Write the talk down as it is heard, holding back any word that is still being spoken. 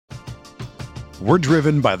We're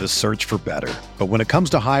driven by the search for better. But when it comes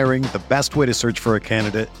to hiring, the best way to search for a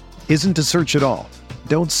candidate isn't to search at all.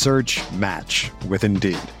 Don't search, match with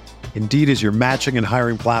Indeed. Indeed is your matching and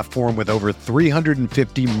hiring platform with over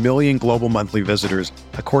 350 million global monthly visitors,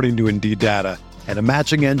 according to Indeed data, and a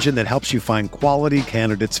matching engine that helps you find quality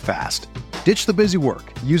candidates fast. Ditch the busy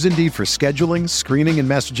work. Use Indeed for scheduling, screening, and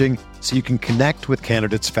messaging so you can connect with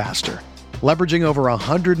candidates faster. Leveraging over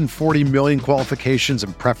 140 million qualifications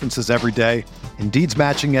and preferences every day, Indeed's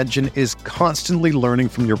matching engine is constantly learning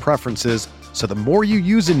from your preferences, so the more you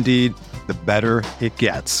use Indeed, the better it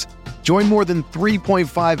gets. Join more than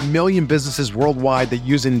 3.5 million businesses worldwide that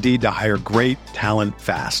use Indeed to hire great talent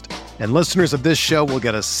fast. And listeners of this show will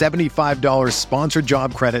get a $75 sponsored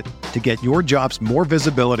job credit to get your jobs more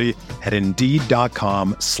visibility at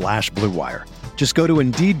Indeed.com/Blue Wire. Just go to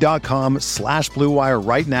Indeed.com/Blue Wire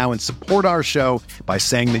right now and support our show by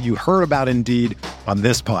saying that you heard about Indeed on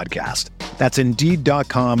this podcast. That's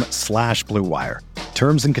Indeed.com/Blue Wire.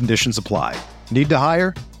 Terms and conditions apply. Need to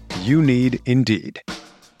hire? You need Indeed.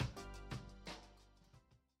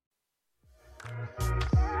 And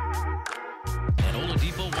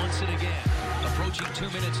Oladipo wants it again. Approaching 2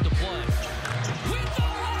 minutes to play. With the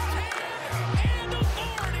left hand and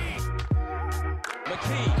authority.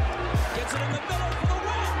 McKee gets it in the middle for the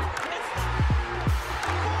win. It's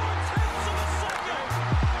 4/10 of a second.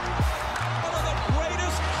 One of the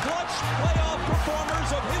greatest clutch playoff performers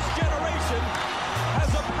of his generation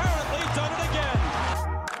has apparently done it again.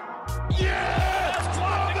 Yeah!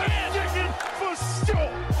 Mother chicken for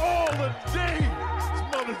sure! All the days!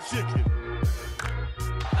 Mother chicken!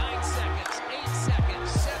 9 seconds, 8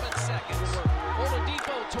 seconds, 7 seconds.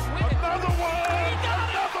 Oladipo to win it. Another one! He got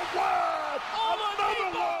it! Another one!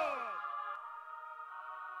 Another one!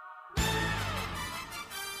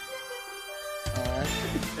 All right.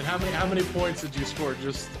 And how many points did you score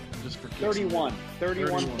just for kicks?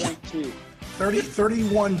 31.2.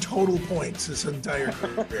 31 total points this entire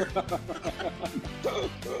career.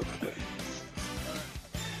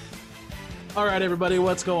 All right, everybody,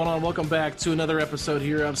 what's going on? Welcome back to another episode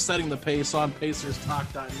here of Setting the Pace on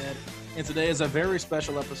PacersTalk.net. And today is a very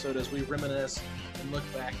special episode as we reminisce and look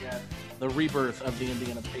back at the rebirth of the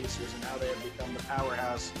Indiana Pacers and how they have become the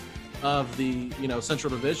powerhouse of the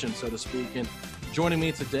Central Division, so to speak. And joining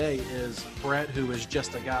me today is Brett, who is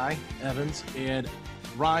just a guy, Evans, and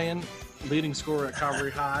Ryan, leading scorer at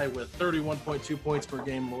Calvary High with 31.2 points per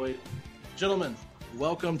game, Lloyd. Gentlemen,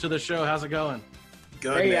 welcome to the show. How's it going?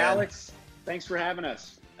 Good, Hey, man. Alex. Thanks for having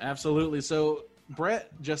us. Absolutely. So,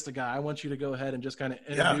 Brett, just a guy, I want you to go ahead and just kind of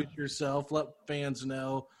introduce yourself, let fans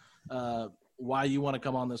know why you want to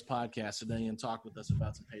come on this podcast today and talk with us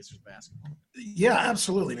about some Pacers basketball. Yeah,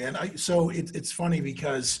 absolutely, man. So it's funny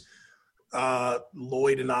because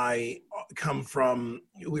Lloyd and I come from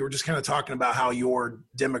 – we were just kind of talking about how your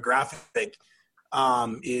demographic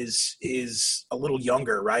is a little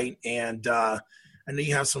younger, right? And I know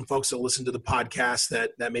you have some folks that listen to the podcast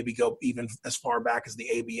that maybe go even as far back as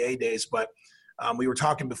the ABA days, but we were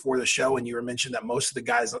talking before the show, and you were mentioning that most of the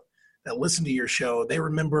guys that listen to your show, they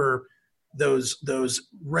remember those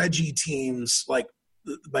Reggie teams, like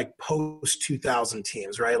post 2000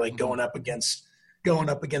 teams, right? Like going up against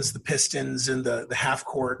the Pistons and the half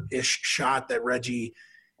court ish shot that Reggie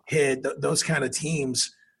hit, those kind of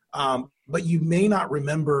teams. But you may not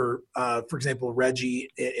remember, for example, Reggie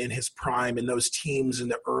in his prime and those teams in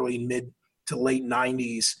the early mid to late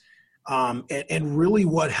 90s, and really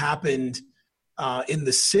what happened in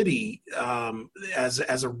the city as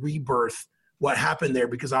a rebirth. What happened there,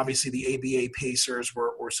 because obviously the ABA Pacers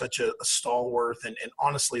were such a stalwart and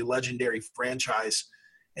honestly legendary franchise.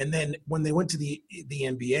 And then when they went to the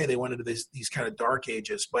NBA, they went into these kind of dark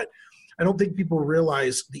ages. But I don't think people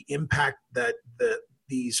realize the impact that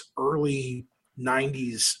these early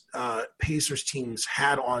 90s Pacers teams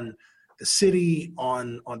had on the city,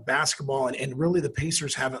 on basketball, and really the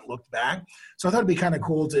Pacers haven't looked back. So I thought it'd be kind of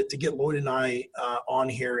cool to get Lloyd and I on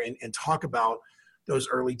here and talk about those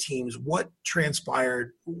early teams, what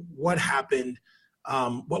transpired, what happened,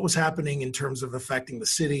 what was happening in terms of affecting the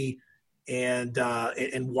city, and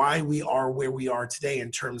why we are where we are today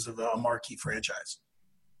in terms of a marquee franchise.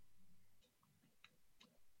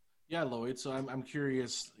 Yeah, Lloyd. So I'm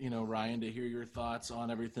curious, Ryan, to hear your thoughts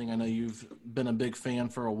on everything. I know you've been a big fan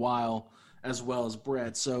for a while, as well as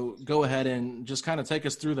Brett. So go ahead and just kind of take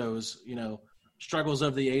us through those, struggles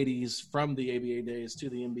of the 80s from the ABA days to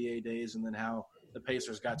the NBA days, and then how the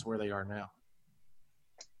Pacers got to where they are now.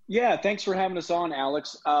 Yeah, thanks for having us on,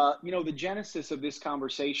 Alex. The genesis of this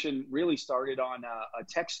conversation really started on a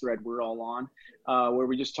text thread we're all on, where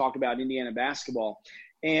we just talked about Indiana basketball.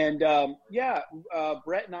 And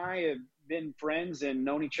Brett and I have been friends and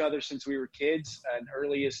known each other since we were kids in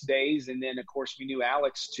earliest days. And then, of course, we knew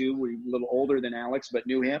Alex too. We're a little older than Alex, but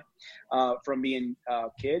knew him from being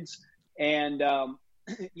kids. And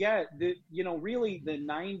really the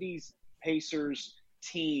 90s Pacers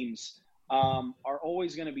teams are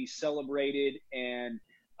always going to be celebrated and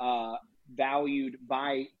valued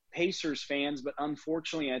by Pacers fans. But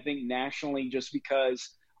unfortunately, I think nationally, just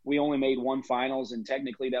because we only made one finals, and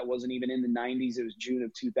technically that wasn't even in the 90s. It was June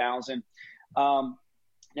of 2000.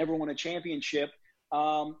 Never won a championship.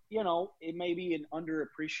 It may be an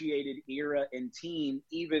underappreciated era and team,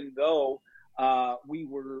 even though we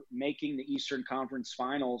were making the Eastern Conference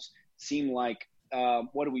Finals seem like,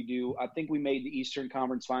 what do we do? I think we made the Eastern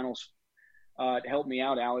Conference Finals. Help me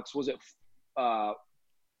out, Alex. Was it out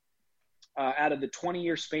of the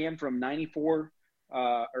 20-year span from 94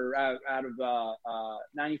 or out of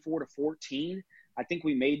 94 to 14? I think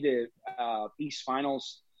we made the East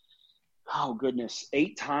Finals. Oh goodness,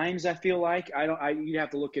 8 times. I feel like you'd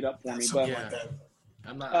have to look it up for me, but like that.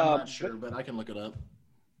 I'm not sure, but I can look it up.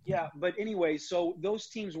 Yeah, but anyway, so those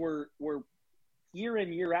teams were year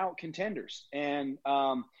in, year out contenders, and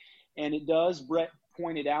it does. Brett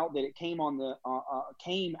pointed out that it came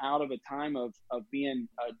out of a time of being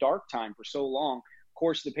a dark time for so long. Of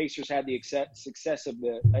course, the Pacers had the success of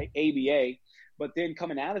the ABA, but then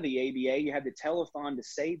coming out of the ABA, you had the telethon to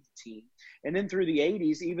save the team, and then through the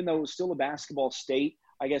 80s, even though it was still a basketball state,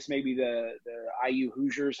 I guess maybe the IU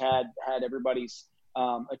Hoosiers had everybody's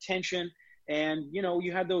attention. And,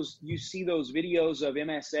 you see those videos of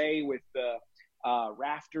MSA with the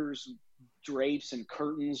rafters, drapes, and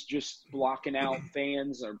curtains just blocking out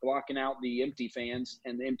fans or blocking out the empty fans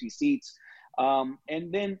and the empty seats.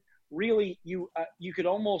 And then really you could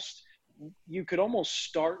almost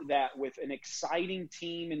start that with an exciting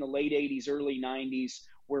team in the late 80s, early 90s,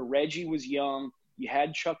 where Reggie was young. You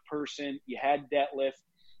had Chuck Person, you had Detlef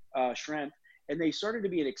Schrempf, and they started to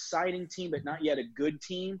be an exciting team, but not yet a good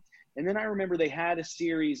team. And then I remember they had a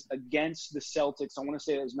series against the Celtics. I want to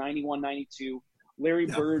say it was 91-92. Larry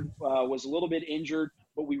Bird was a little bit injured,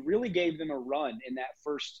 but we really gave them a run in that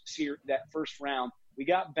first round. We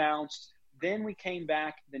got bounced. Then we came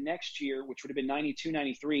back the next year, which would have been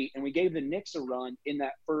 92-93, and we gave the Knicks a run in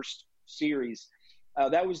that first series.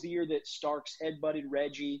 That was the year that Starks headbutted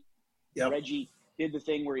Reggie. Yep. Reggie did the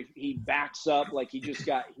thing where he backs up like he just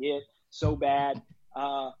got hit so bad.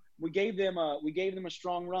 We gave them a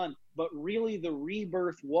strong run, but really the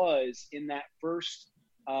rebirth was in that first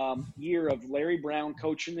year of Larry Brown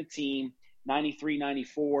coaching the team,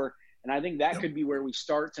 93-94, and I think that could be where we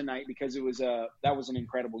start tonight because that was an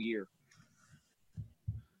incredible year.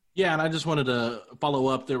 Yeah, and I just wanted to follow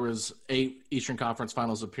up. There was 8 Eastern Conference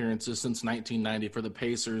Finals appearances since 1990 for the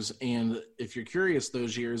Pacers, and if you're curious,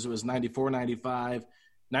 those years it was 94-95.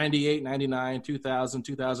 98, 99, 2000,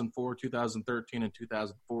 2004, 2013, and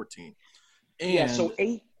 2014. And so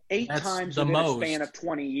eight times within a span of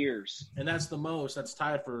 20 years. And that's the most. That's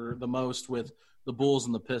tied for the most with the Bulls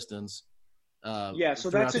and the Pistons. So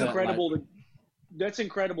that's incredible. That's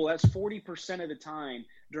incredible. That's 40% of the time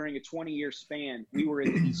during a 20-year span we were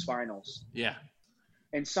in the East Finals. Yeah.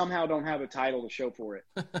 And somehow don't have a title to show for it.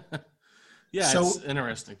 It's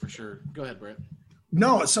interesting for sure. Go ahead, Brett.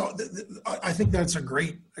 No, so I think that's a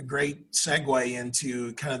great segue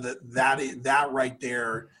into kind of that right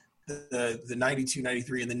there, the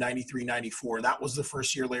 92-93 and the 93-94. That was the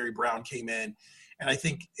first year Larry Brown came in, and I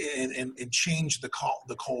think it changed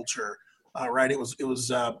the culture. Right, it was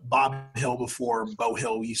Bob Hill before Bo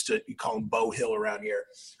Hill. We used to call him Bo Hill around here.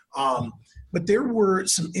 But there were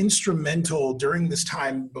some instrumental during this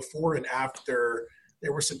time before and after.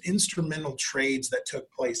 There were some instrumental trades that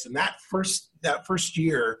took place. And that first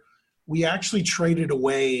year, we actually traded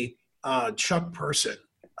away Chuck Person.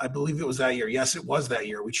 I believe it was that year. Yes, it was that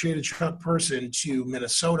year. We traded Chuck Person to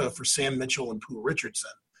Minnesota for Sam Mitchell and Pooh Richardson.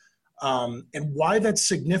 And why that's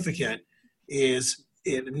significant is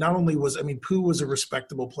it not only was, Pooh was a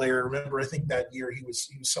respectable player. Remember, I think that year he was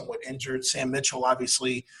somewhat injured. Sam Mitchell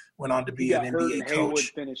obviously went on to be an NBA coach. Haywood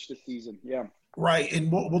finished the season, yeah. Right, and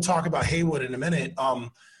we'll talk about Haywood in a minute.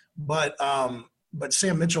 But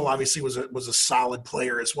Sam Mitchell obviously was a solid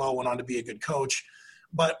player as well. Went on to be a good coach.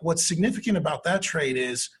 But what's significant about that trade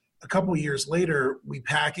is a couple of years later we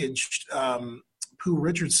packaged Pooh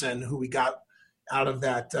Richardson, who we got out of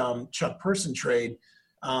that Chuck Person trade.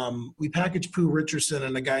 We packaged Pooh Richardson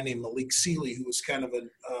and a guy named Malik Sealy, who was kind of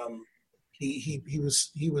he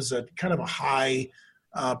was a kind of a high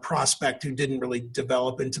prospect who didn't really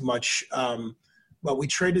develop into much. But we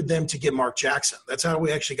traded them to get Mark Jackson. That's how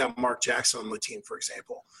we actually got Mark Jackson on the team, for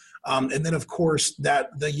example. And then, of course,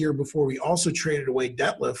 that the year before, we also traded away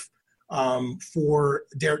Detlef for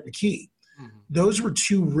Derek McKee. Mm-hmm. Those were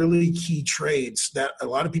two really key trades that a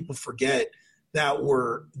lot of people forget that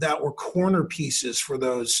were corner pieces for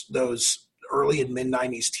those early and mid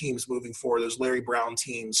 90s teams moving forward, those Larry Brown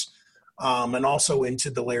teams, and also into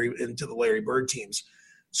the Larry Bird teams.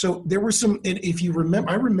 So there were some, and if you remember,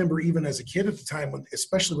 I remember even as a kid at the time,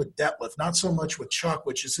 especially with Detlef, not so much with Chuck,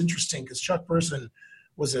 which is interesting because Chuck Person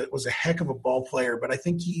was a heck of a ball player, but I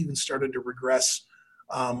think he even started to regress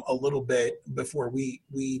a little bit before we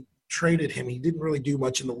traded him. He didn't really do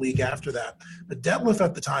much in the league after that. But Detlef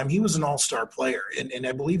at the time, he was an all-star player, and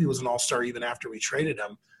I believe he was an all-star even after we traded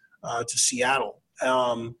him to Seattle.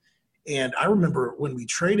 And I remember when we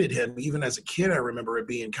traded him, even as a kid, I remember it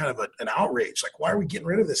being kind of an outrage. Like, why are we getting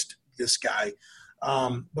rid of this guy?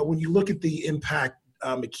 But when you look at the impact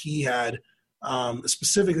McKee had,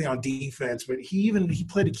 specifically on defense, but he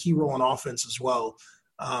played a key role in offense as well.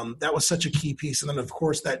 That was such a key piece. And then, of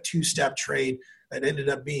course, that two-step trade that ended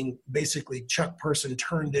up being basically Chuck Person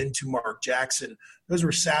turned into Mark Jackson. Those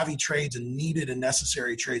were savvy trades and needed and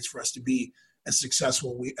necessary trades for us to be as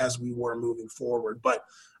successful as we were moving forward. But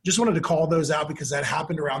just wanted to call those out because that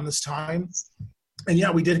happened around this time. And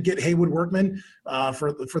yeah, we did get Haywood Workman.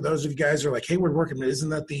 For those of you guys who are like, Haywood Workman, isn't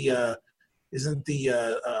the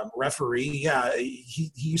referee? Yeah,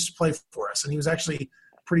 he used to play for us, and he was actually a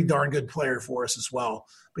pretty darn good player for us as well.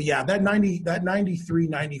 But yeah, that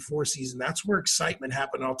 93-94 season, that's where excitement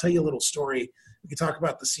happened. And I'll tell you a little story. We can talk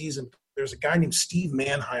about the season. There's a guy named Steve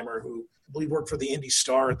Manheimer who I believe worked for the Indy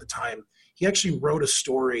Star at the time. He actually wrote a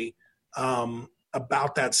story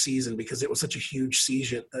about that season because it was such a huge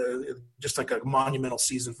season, just like a monumental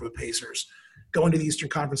season for the Pacers. Going to the Eastern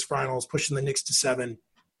Conference Finals, pushing the Knicks to 7.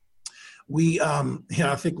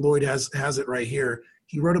 I think Lloyd has it right here.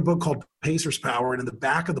 He wrote a book called Pacers Power, and in the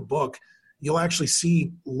back of the book, you'll actually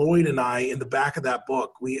see Lloyd and I in the back of that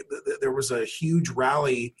book. There was a huge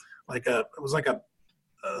rally,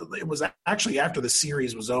 it was actually after the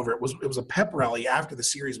series was over. It was a pep rally after the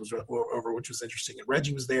series was over, which was interesting. And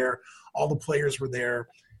Reggie was there. All the players were there.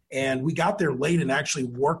 And we got there late and actually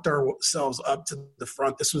worked ourselves up to the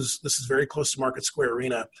front. This is very close to Market Square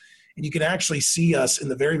Arena. And you can actually see us in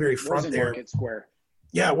the very, very front there. Market Square.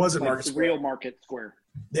 Yeah, it wasn't like Market the Square. Real Market Square.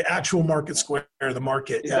 The actual Market Square, the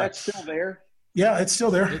market. Is that still there? Yeah, it's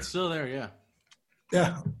still there. It's still there, yeah.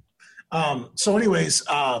 Yeah. So anyways,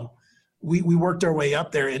 we worked our way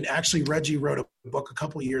up there, and actually Reggie wrote a book a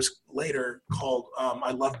couple of years later called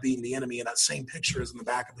I Love Being the Enemy, and that same picture is in the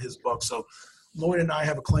back of his book. So Lloyd and I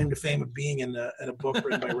have a claim to fame of being in a book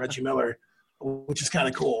written by Reggie Miller, which is kind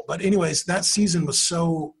of cool. But anyways, that season was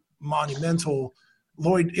so monumental.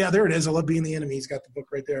 Lloyd, yeah, there it is. I Love Being the Enemy. He's got the book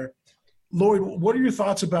right there. Lloyd, what are your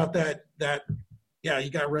thoughts about that? Yeah, you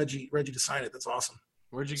got Reggie to sign it. That's awesome.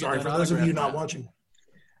 Where'd you get Sorry, that for those of you not autograph watching.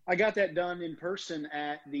 I got that done in person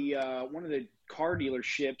at the one of the car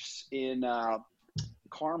dealerships in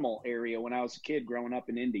Carmel area when I was a kid growing up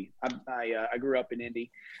in Indy. I grew up in Indy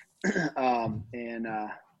and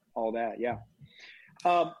all that, yeah.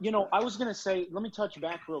 I was going to say, let me touch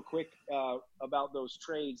back real quick about those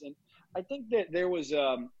trades. And I think that there was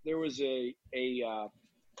a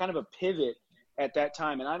kind of a pivot at that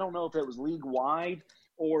time. And I don't know if it was league-wide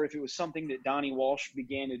or if it was something that Donnie Walsh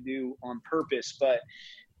began to do on purpose. But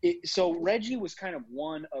so Reggie was kind of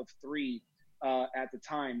one of three at the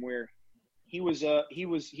time where he was a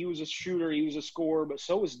shooter, he was a scorer, but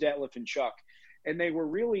so was Detlef and Chuck. And they were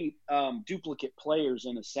really duplicate players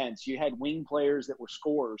in a sense. You had wing players that were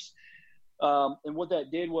scorers. And what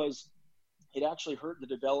that did was it actually hurt the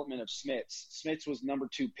development of Smits. Smits was number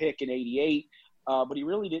 2 pick in '88, but he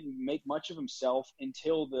really didn't make much of himself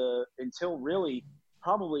until really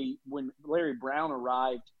probably when Larry Brown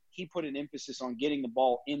arrived. He put an emphasis on getting the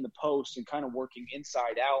ball in the post and kind of working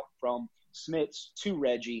inside out from Smits to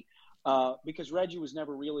Reggie. Because Reggie was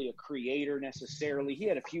never really a creator necessarily. He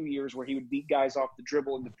had a few years where he would beat guys off the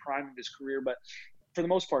dribble in the prime of his career, but for the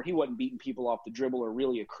most part, he wasn't beating people off the dribble or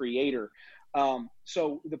really a creator.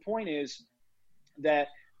 So the point is that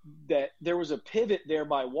there was a pivot there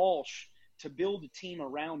by Walsh to build a team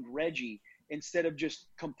around Reggie instead of just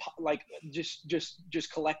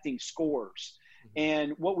collecting scores.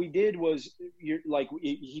 And what we did was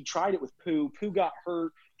he tried it with Pooh. Pooh got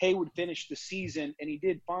hurt. Haywood finished the season, and he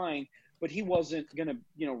did fine, but he wasn't going to,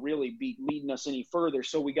 really be leading us any further.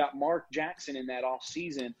 So we got Mark Jackson in that off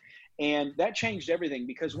season, and that changed everything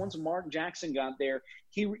because once Mark Jackson got there,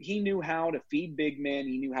 he knew how to feed big men.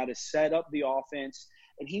 He knew how to set up the offense,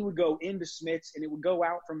 and he would go into Smits, and it would go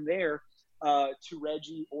out from there. to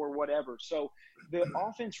Reggie or whatever. So the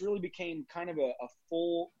offense really became kind of a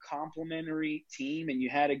full complementary team, and you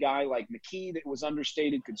had a guy like McKee that was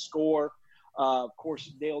understated, could score. Of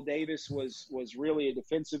course, Dale Davis was really a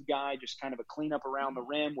defensive guy, just kind of a cleanup around the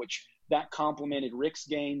rim, which that complemented Rick's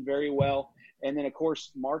game very well. And then, of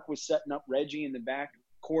course, Mark was setting up Reggie in the back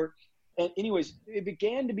court. And anyways, it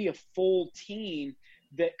began to be a full team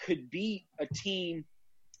that could beat a team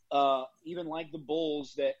even like the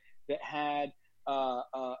Bulls that had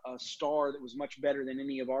a star that was much better than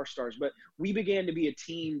any of our stars. But we began to be a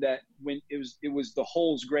team that when it was the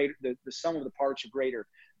whole's greater, the sum of the parts are greater.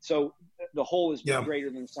 So the whole is greater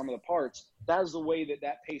than the sum of the parts. That is the way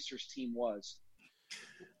that Pacers team was.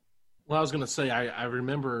 Well, I was going to say, I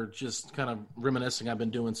remember just kind of reminiscing. I've been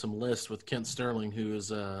doing some lists with Kent Sterling, who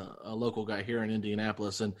is a local guy here in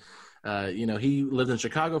Indianapolis. And, he lived in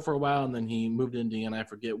Chicago for a while, and then he moved to Indiana. I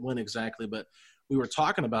forget when exactly, but we were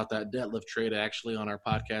talking about that Detlef trade actually on our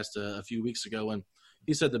podcast a few weeks ago. And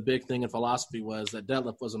he said the big thing in philosophy was that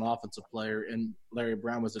Detlef was an offensive player and Larry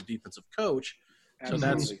Brown was a defensive coach.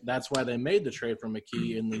 Absolutely. So that's why they made the trade for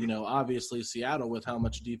McKee. And, obviously Seattle, with how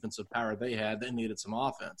much defensive power they had, they needed some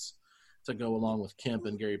offense to go along with Kemp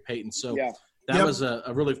and Gary Payton. So that was a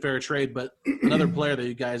really fair trade. But another player that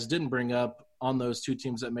you guys didn't bring up on those two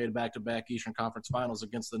teams that made back-to-back Eastern Conference Finals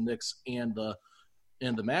against the Knicks and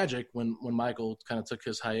the Magic when Michael kind of took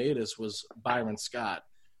his hiatus was Byron Scott,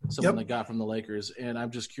 someone they got from the Lakers. And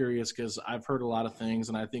I'm just curious because I've heard a lot of things,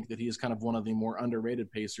 and I think that he's kind of one of the more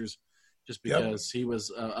underrated Pacers just because he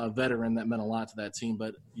was a veteran that meant a lot to that team.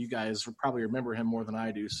 But you guys probably remember him more than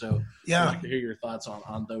I do. So I'd like to hear your thoughts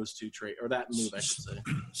on those two trade or that move, I should say.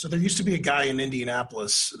 So there used to be a guy in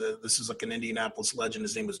Indianapolis. This is like an Indianapolis legend.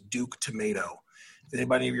 His name was Duke Tomato. If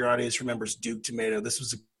anybody in your audience remembers Duke Tomato, this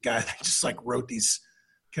was a guy that just like wrote these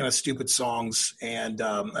kind of stupid songs. And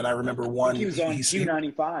I remember one. He was on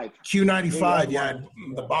Q95. Q95,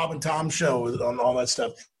 the Bob and Tom show on all that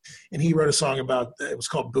stuff. And he wrote a song about it was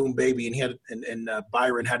called Boom Baby, and he had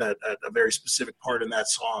Byron had a very specific part in that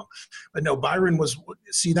song. But no, Byron was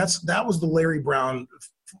that was the Larry Brown,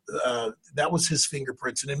 that was his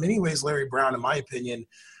fingerprints, and in many ways, Larry Brown, in my opinion,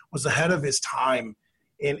 was ahead of his time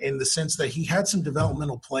in the sense that he had some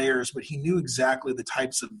developmental players, but he knew exactly the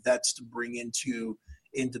types of vets to bring into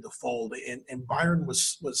the fold. And Byron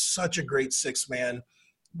was such a great sixth man.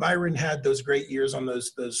 Byron had those great years on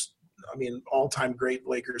those all-time great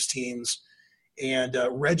Lakers teams. And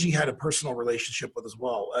Reggie had a personal relationship with as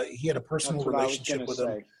well. He had a personal relationship with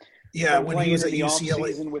him. Yeah, when he was at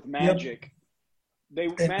UCLA. With Magic.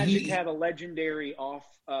 Magic had a legendary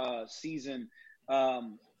off-season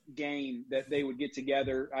game that they would get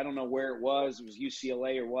together. I don't know where it was. It was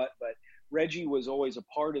UCLA or what, but Reggie was always a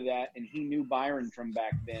part of that, and he knew Byron from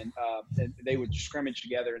back then. And they would scrimmage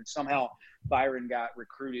together, and somehow Byron got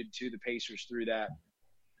recruited to the Pacers through that.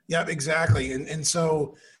 Yeah, exactly. And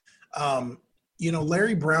so,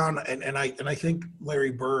 Larry Brown and I think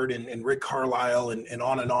Larry Bird and Rick Carlisle and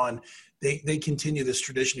on, they continue this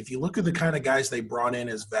tradition. If you look at the kind of guys they brought in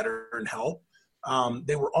as veteran help,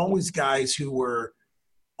 they were always guys who were,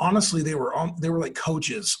 honestly, they were like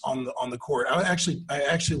coaches on the court. I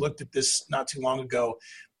actually looked at this not too long ago.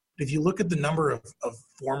 If you look at the number of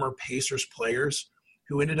former Pacers players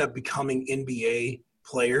who ended up becoming NBA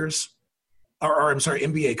players, or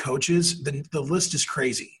NBA coaches, the list is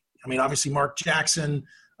crazy. I mean, obviously Mark Jackson,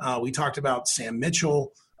 we talked about Sam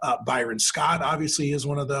Mitchell, Byron Scott obviously is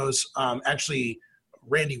one of those. Actually,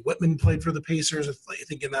 Randy Whitman played for the Pacers, I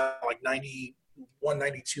think in that like 91,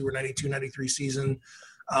 92 or 92, 93 season.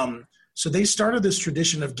 So they started this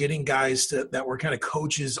tradition of getting guys that were kind of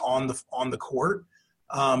coaches on the court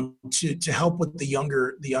to help with the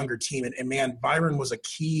younger team. And man, Byron was a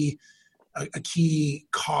key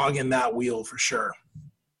cog in that wheel for sure.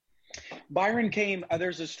 Byron came –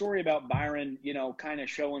 there's a story about Byron, kind of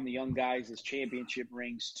showing the young guys his championship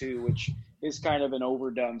rings too, which is kind of an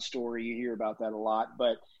overdone story. You hear about that a lot.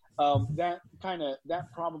 But that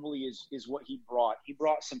probably is what he brought. He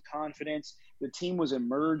brought some confidence. The team was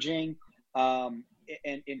emerging and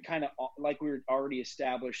kind of like we were already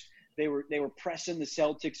established. They were pressing the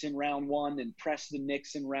Celtics in round one and pressed the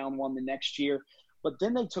Knicks in round one the next year. But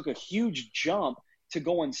then they took a huge jump to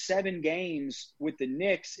going 7 games with the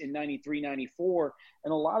Knicks in 93, 94.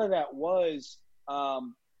 And a lot of that was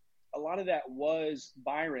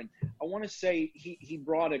Byron. I want to say he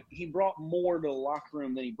brought more to the locker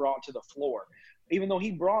room than he brought to the floor, even though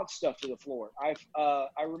he brought stuff to the floor. I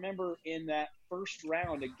remember in that first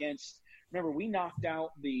round we knocked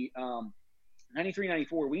out the 93,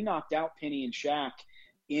 94. We knocked out Penny and Shaq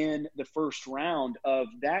in the first round of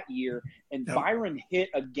that year, and Byron hit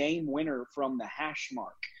a game winner from the hash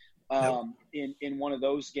mark in one of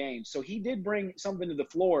those games. So he did bring something to the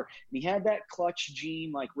floor, and he had that clutch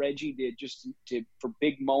gene like Reggie did, just for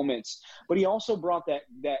big moments. But he also brought that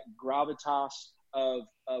gravitas of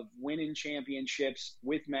winning championships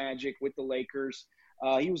with Magic, with the Lakers.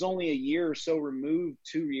 He was only a year or so removed,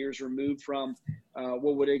 2 years removed from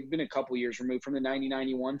what would have been a couple years removed from the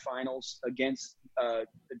 90-91 finals against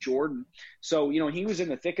Jordan. So, he was in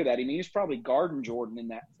the thick of that. I mean, he was probably guarding Jordan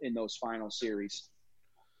in those final series.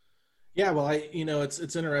 Yeah, well,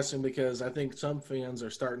 it's interesting because I think some fans are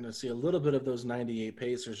starting to see a little bit of those 98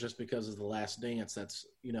 Pacers just because of The Last Dance that's,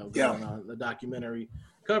 going on, the documentary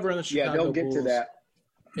covering the Chicago Bulls. Yeah, they'll get to that.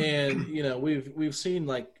 And, we've seen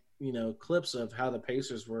clips of how the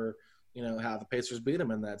Pacers were, how the Pacers beat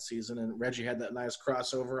them in that season. And Reggie had that nice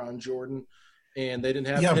crossover on Jordan, and they didn't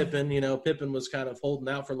have Pippen. Pippen was kind of holding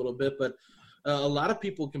out for a little bit, but a lot of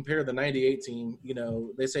people compare the 98 team,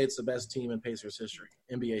 they say it's the best team in Pacers history,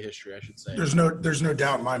 NBA history, I should say. There's no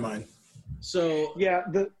doubt in my mind. So yeah,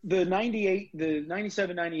 the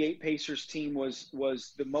 97-98 Pacers team was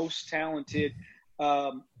the most talented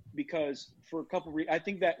because for a couple I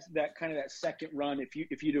think that kind of that second run,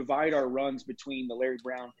 if you divide our runs between the Larry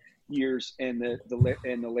Brown years and the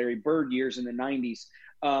Larry Bird years in the 90s,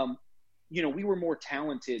 we were more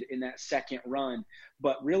talented in that second run,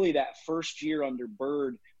 but really that first year under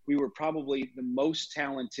Bird, we were probably the most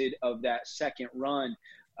talented of that second run.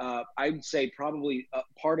 I'd say probably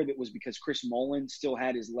part of it was because Chris Mullin still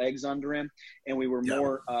had his legs under him, and we were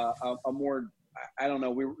more I don't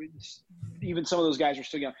know. Even some of those guys were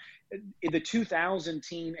still young. The 2000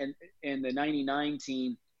 team and the 99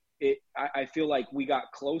 team, I feel like we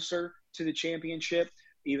got closer to the championship,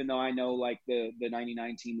 even though I know the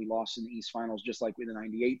 99 team we lost in the East Finals, just like with the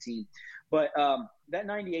 98 team. But that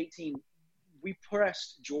 98 team, we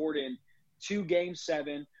pressed Jordan to Game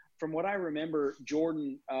 7. From what I remember,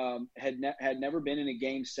 Jordan had never been in a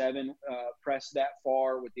Game 7 pressed that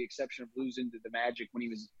far, with the exception of losing to the Magic when he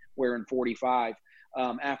was wearing 45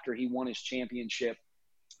 after he won his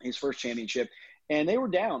first championship. And they were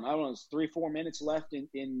down. I don't know, it was 3-4 minutes left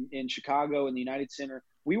in Chicago in the United Center.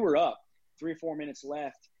 We were up 3 or 4 minutes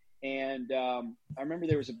left. And I remember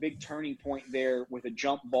there was a big turning point there with a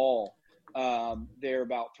jump ball there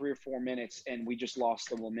about 3 or 4 minutes, and we just lost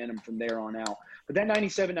the momentum from there on out. But that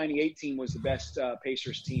 97-98 team was the best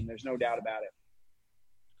Pacers team. There's no doubt about it.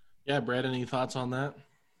 Yeah, Brad, any thoughts on that?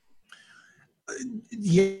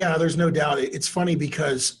 Yeah, there's no doubt. It's funny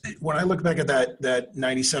because when I look back at that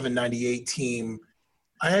 97-98 team,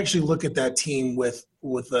 I actually look at that team with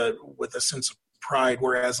a sense of pride,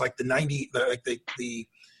 whereas the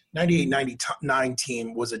 98-99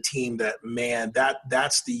 team was a team that, man,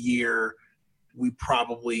 that's the year we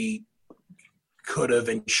probably could have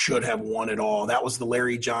and should have won it all. That was the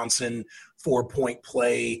Larry Johnson 4-point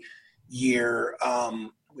play year,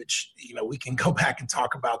 which, we can go back and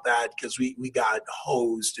talk about that because we got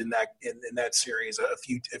hosed in that series a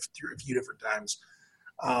few different times.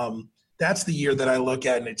 That's the year that I look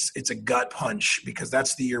at, and it's a gut punch because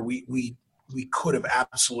that's the year we could have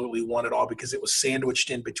absolutely won it all because it was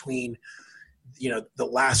sandwiched in between, the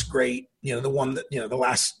last great, the one that,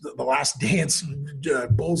 the last dance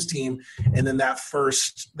Bulls team, and then that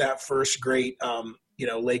first great,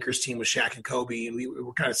 Lakers team with Shaq and Kobe, and we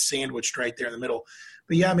were kind of sandwiched right there in the middle.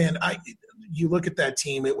 But yeah, man, you look at that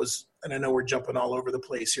team, it was, and I know we're jumping all over the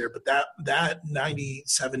place here, but that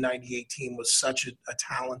 97-98 team was such a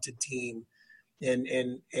talented team. And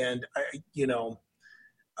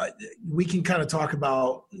we can kind of talk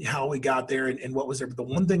about how we got there and what was there. But the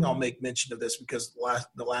one thing I'll make mention of this, because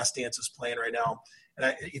the Last Dance is playing right now.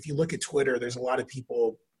 And if you look at Twitter, there's a lot of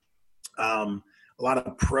people, a lot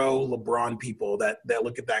of pro LeBron people that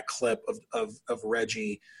look at that clip of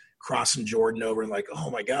Reggie crossing Jordan over and like,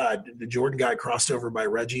 oh my God, the Jordan guy crossed over by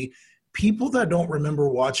Reggie. People that don't remember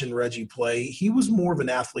watching Reggie play, he was more of an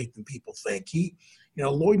athlete than people think.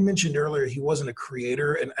 Lloyd mentioned earlier he wasn't a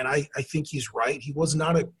creator, and I think he's right. He was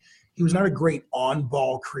not a great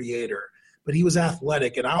on-ball creator, but he was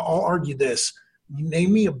athletic. And I'll argue this: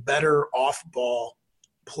 name me a better off-ball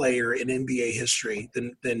player in NBA history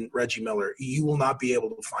than Reggie Miller. You will not be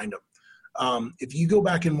able to find him. If you go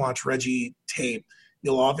back and watch Reggie tape,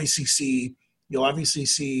 you'll obviously see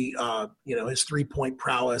his 3-point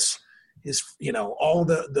prowess. His, all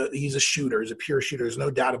he's a shooter, he's a pure shooter. There's no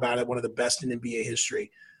doubt about it. One of the best in NBA history.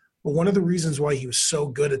 But one of the reasons why he was so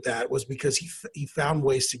good at that was because he found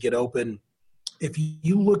ways to get open. If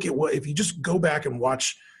you just go back and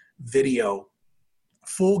watch video,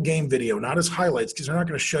 full game video, not his highlights, because they're not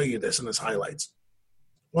going to show you this in his highlights.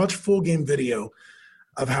 watch full game video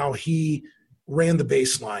of how he ran the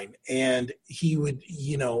baseline, and he would,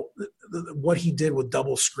 what he did with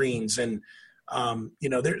double screens. And,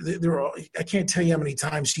 there are, I can't tell you how many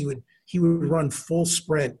times he would run full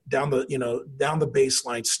sprint down the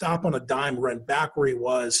baseline, stop on a dime, run back where he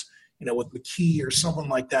was, with McKee or someone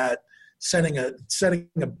like that, setting a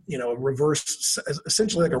reverse,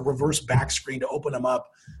 essentially like a reverse back screen to open him up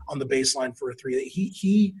on the baseline for a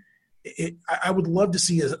three. I would love to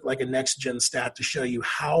see a next gen stat to show you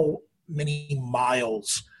how many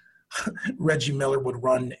miles Reggie Miller would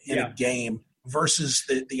run in a game versus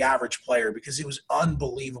the average player, because he was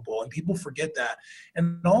unbelievable, and people forget that.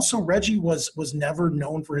 And also, Reggie was never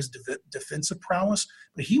known for his defensive prowess,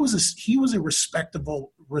 but he was a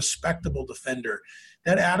respectable defender.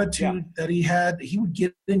 That attitude that he had, he would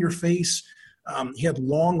get in your face. He had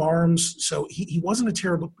long arms, so he wasn't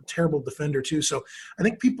a terrible defender too. So I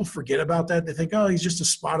think people forget about that. They think, oh, he's just a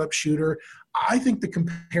spot-up shooter. I think the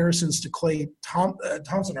comparisons to Klay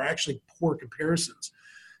Thompson are actually poor comparisons,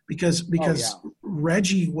 because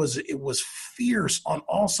Reggie was fierce on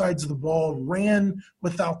all sides of the ball, ran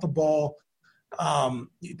without the ball.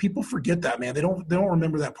 People forget that, man. They don't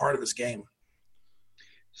remember that part of his game.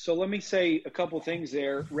 So let me say a couple things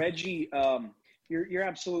there. Reggie, you're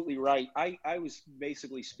absolutely right. I was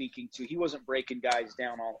basically speaking to, he wasn't breaking guys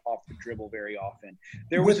down off the dribble very often.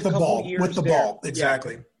 With the ball,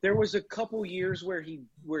 exactly. There was a couple years where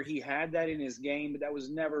he had that in his game, but that was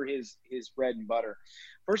never his bread and butter.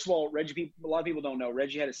 First of all, Reggie, a lot of people don't know,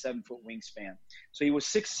 Reggie had a 7-foot wingspan. So he was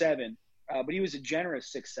 6'7", but he was a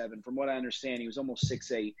generous 6'7". From what I understand, he was almost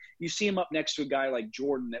 6'8". You see him up next to a guy like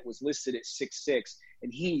Jordan that was listed at 6'6",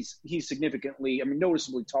 and he's significantly,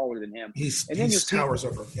 noticeably taller than him. He towers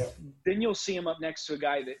over him. Yeah. Then you'll see him up next to a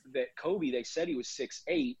guy that Kobe, they said he was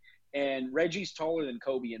 6'8", and Reggie's taller than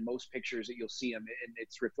Kobe in most pictures that you'll see him, and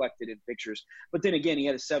it's reflected in pictures. But then again, he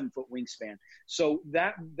had a 7-foot wingspan. So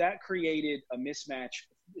that created a mismatch,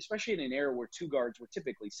 especially in an era where two guards were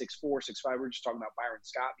typically 6'4", 6'5". We're just talking about Byron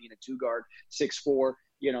Scott being a two-guard, 6'4".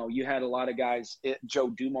 You had a lot of guys.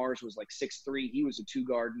 Joe Dumars was like 6'3". He was a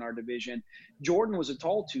two-guard in our division. Jordan was a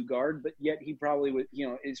tall two-guard, but yet he probably would,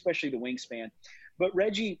 especially the wingspan. But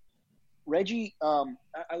Reggie,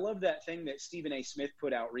 I love that thing that Stephen A. Smith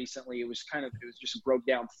put out recently. It was just a broke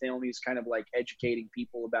down film. He was kind of like educating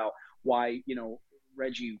people about why,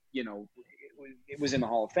 Reggie, it was in the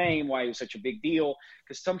Hall of Fame, why it was such a big deal.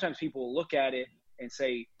 Because sometimes people will look at it and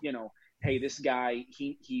say, hey, this guy,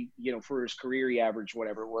 he for his career, he averaged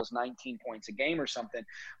whatever it was, 19 points a game or something.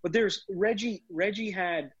 But there's Reggie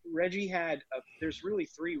had there's really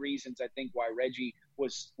three reasons I think why Reggie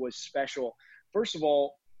was special. First of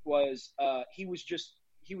all, was he was just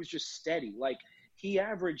steady. Like, he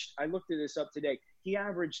averaged, I looked at this up today, he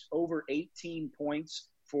averaged over 18 points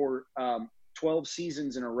for 12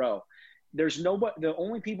 seasons in a row. There's nobody, the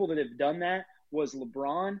only people that have done that was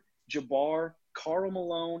LeBron, Jabbar, Karl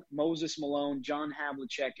Malone, Moses Malone, John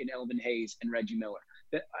Havlicek, and Elvin Hayes, and Reggie Miller,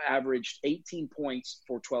 that averaged 18 points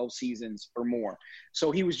for 12 seasons or more.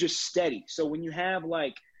 So he was just steady. So when you have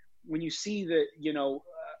when you see that,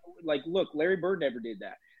 look, Larry Bird never did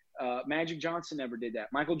that. Magic Johnson never did that.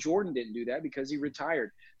 Michael Jordan didn't do that because he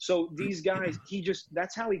retired. So these guys,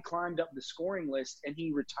 that's how he climbed up the scoring list, and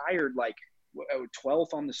he retired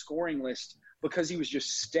 12th on the scoring list because he was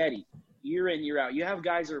just steady year in, year out. You have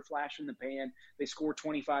guys that are flash in the pan. They score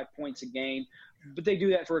 25 points a game, but they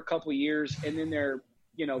do that for a couple of years, and then they're,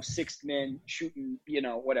 sixth men shooting,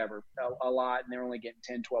 whatever, a lot, and they're only getting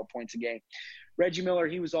 10, 12 points a game. Reggie Miller,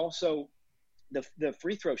 he was also the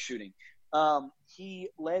free throw shooting. He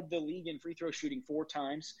led the league in free throw shooting 4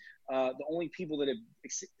 times. The only people that have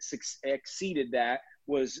exceeded that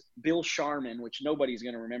was Bill Sharman, which nobody's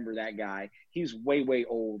going to remember that guy. He's way, way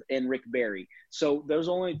old, and Rick Barry. So those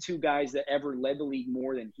are only 2 guys that ever led the league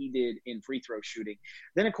more than he did in free throw shooting.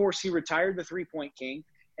 Then, of course, he retired the three-point king.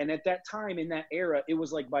 And at that time, in that era, it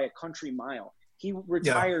was like by a country mile. He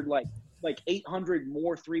retired like 800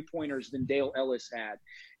 more three-pointers than Dale Ellis had.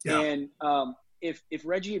 Yeah. And if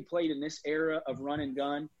Reggie had played in this era of run and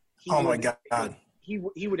gun, he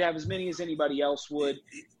would have as many as anybody else would.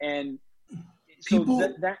 And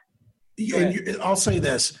so I'll say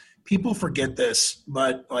this: people forget this,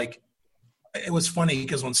 but it was funny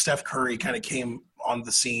because when Steph Curry kind of came on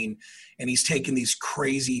the scene and he's taking these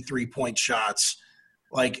crazy 3-point shots.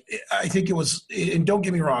 I think it was, and don't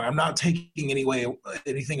get me wrong, I'm not taking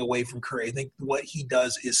anything away from Curry. I think what he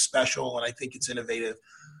does is special, and I think it's innovative.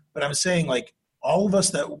 But I'm saying, all of us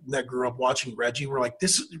that grew up watching Reggie were like,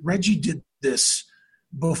 Reggie did this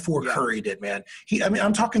before Curry did, man.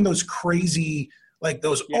 I'm talking those crazy, Like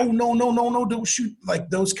those, Yeah. oh, no, don't shoot. Like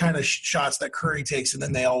those kind of shots that Curry takes, and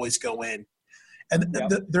then they always go in. And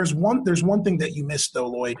there's one thing that you missed, though,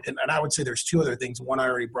 Lloyd, and I would say there's two other things. One I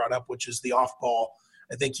already brought up, which is the off-ball.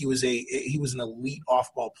 I think he was an elite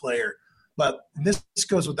off-ball player. But this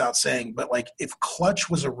goes without saying, but, like, if clutch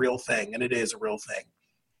was a real thing, and it is a real thing.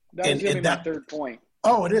 That was going to be my third point.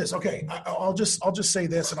 Oh, it is. Okay. I'll just say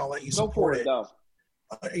this, and I'll let you support it. Though.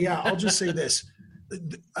 I'll just say this.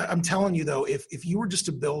 I'm telling you, though, if you were just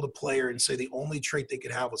to build a player and say the only trait they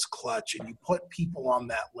could have was clutch, and you put people on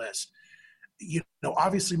that list,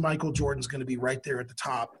 obviously Michael Jordan's going to be right there at the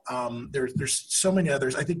top. There's so many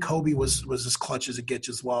others. I think Kobe was as clutch as it gets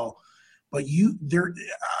as well. But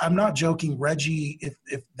I'm not joking, Reggie,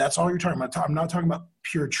 if that's all you're talking about. I'm not talking about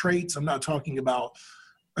pure traits. I'm not talking about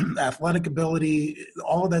athletic ability,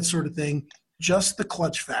 all of that sort of thing. Just the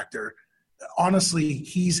clutch factor. Honestly,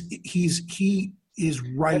 he is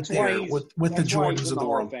right there with the Jordans of the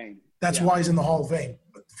world. That's why he's in the Hall of Fame.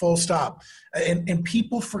 Full stop. And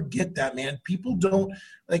people forget that, man. People don't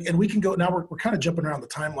like, and we can go now. We're kind of jumping around the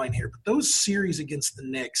timeline here, but those series against the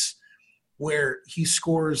Knicks where he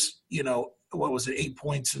scores, 8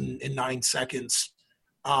 points in 9 seconds,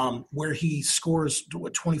 where he scores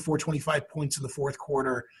 24, 25 points in the fourth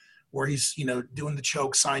quarter, where he's, doing the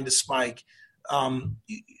choke sign to Spike, on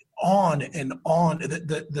and on.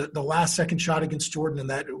 The last second shot against Jordan in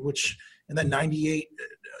that 98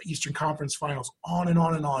 Eastern Conference Finals, on and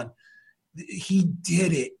on and on. He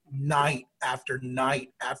did it night after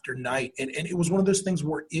night after night. And it was one of those things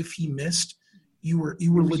where if he missed, you were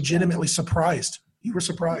legitimately surprised. You were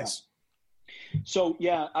surprised. Yeah. So,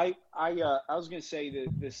 yeah, I was going to say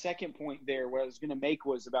the second point there, what I was going to make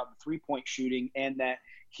was about the three-point shooting, and that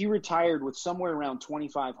he retired with somewhere around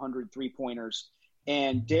 2,500 three-pointers,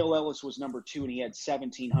 and Dale Ellis was number 2, and he had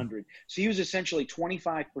 1,700. So he was essentially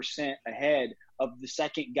 25% ahead of the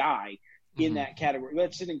second guy in that category.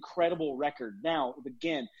 That's an incredible record. Now,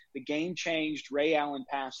 again, the game changed. Ray Allen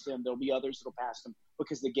passed him. There'll be others that'll pass him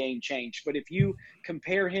because the game changed. But if you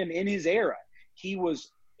compare him in his era, he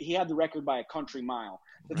had the record by a country mile.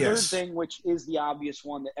 The third thing, which is the obvious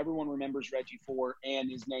one that everyone remembers Reggie for, and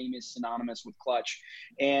his name is synonymous with clutch.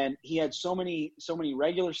 And he had so many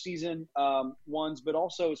regular season ones, but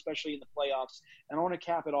also especially in the playoffs. And I want to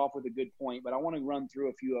cap it off with a good point, but I want to run through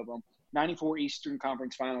a few of them. 94 Eastern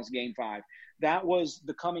Conference Finals, Game 5. That was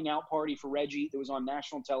the coming out party for Reggie. It was on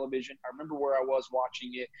national television. I remember where I was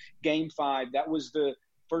watching it. Game 5, that was the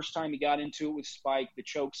first time he got into it with Spike, the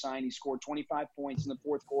choke sign. He scored 25 points in the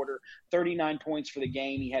fourth quarter, 39 points for the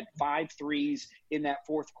game. He had 5 threes in that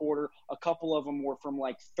fourth quarter. A couple of them were from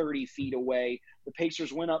like 30 feet away. The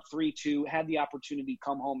Pacers went up 3-2, had the opportunity to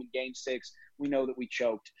come home in Game 6. We know that we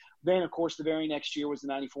choked. Then, of course, the very next year was the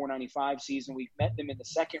 94-95 season. We met them in the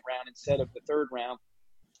second round instead of the third round.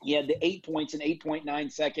 He had the 8 points in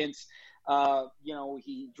 8.9 seconds.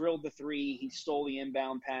 He drilled the three. He stole the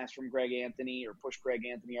inbound pass from Greg Anthony, or pushed Greg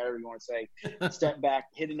Anthony, however you want to say. Stepped back,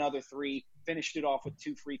 hit another three, finished it off with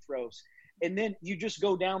 2 free throws. And then you just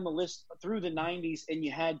go down the list through the 90s, and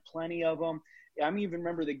you had plenty of them. I even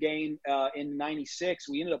remember the game in 96.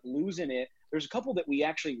 We ended up losing it. There's a couple that we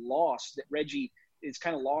actually lost that Reggie is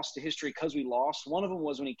kind of lost to history because we lost. One of them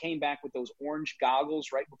was when he came back with those orange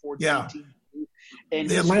goggles right before the team. And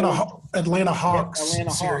the Atlanta Hawks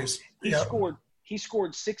series. He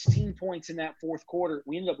scored 16 points in that fourth quarter.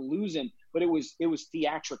 We ended up losing, but it was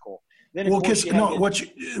theatrical. Then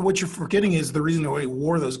what you're forgetting is the reason why he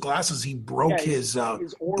wore those glasses. He broke his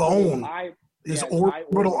bone,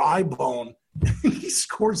 orbital eye bone. He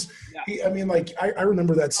scores. Yeah. I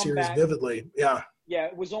remember that series vividly. Yeah. Yeah,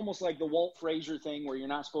 it was almost like the Walt Frazier thing where you're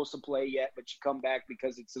not supposed to play yet, but you come back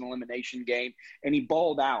because it's an elimination game, and he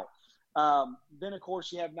balled out. Then, of course,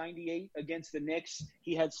 you have 98 against the Knicks.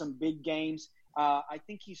 He had some big games. I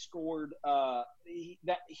think he scored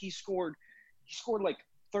like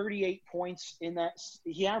 38 points in that.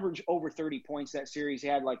 He averaged over 30 points that series. He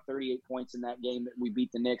had like 38 points in that game that we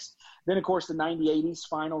beat the Knicks. Then, of course, the 98 East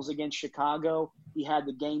Finals against Chicago. He had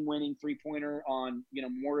the game-winning three-pointer on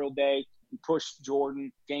Memorial Day. He pushed Jordan.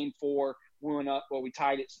 Game 4, we went up. Well, we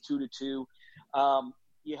tied it 2-2.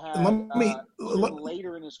 You had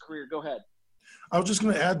later in his career. Go ahead. I was just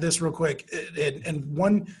going to add this real quick. And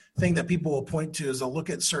one thing that people will point to is they'll look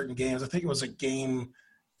at certain games. I think it was a game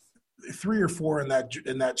 3 or 4 in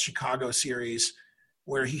that Chicago series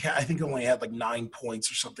where I think only had like 9 points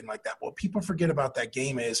or something like that. What people forget about that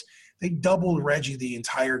game is they doubled Reggie the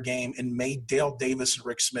entire game and made Dale Davis and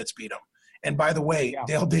Rick Smits beat him. And by the way,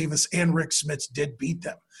 Dale Davis and Rick Smits did beat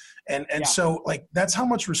them. And so, like, that's how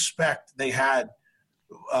much respect they had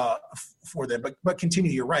for them. But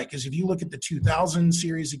continue, you're right, because if you look at the 2000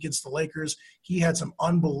 series against the Lakers, he had some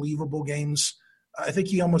unbelievable games. I think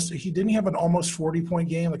he didn't have an almost 40-point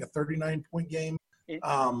game, like a 39-point game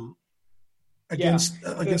against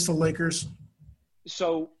the Lakers.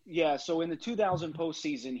 So in the 2000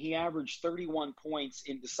 postseason, he averaged 31 points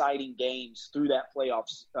in deciding games through that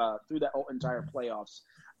entire playoffs.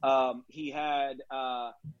 He had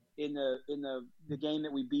in the game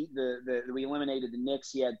that we beat we eliminated the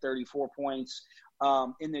Knicks, he had 34 points.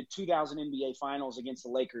 In the 2000 NBA Finals against the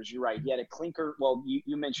Lakers, you're right, he had a clinker. Well,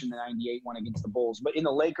 you mentioned the 98 one against the Bulls, but in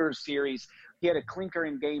the Lakers series, he had a clinker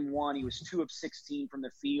in Game 1. He was 2 of 16 from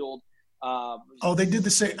the field. They did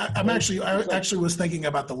the same. I actually was thinking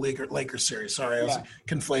about the Lakers series. Sorry, I was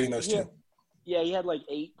conflating those two. Yeah, he had like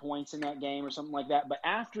 8 points in that game or something like that. But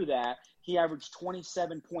after that, he averaged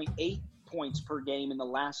 27.8 points per game in the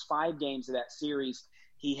last 5 games of that series.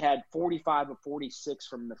 He had 45 of 46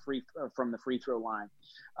 from the free throw line.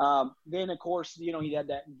 Then, of course, he had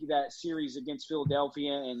that series against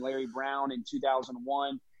Philadelphia and Larry Brown in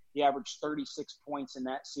 2001. He averaged 36 points in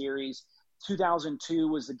that series. 2002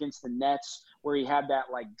 was against the Nets, where he had that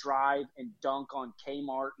like drive and dunk on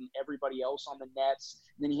Kmart and everybody else on the Nets.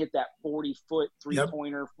 And then he hit that 40-foot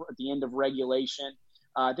three-pointer at the end of regulation.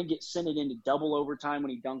 I think it sent it into double overtime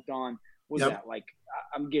when he dunked on. That like?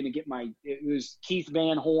 I'm going to get it was Keith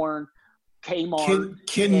Van Horn, Kmart,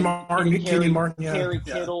 Kenny Martin, Terry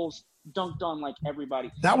Kittles. Dunked on like everybody.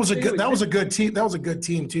 That was a good team. That was a good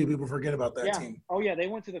team too. People forget about that team. Oh yeah, they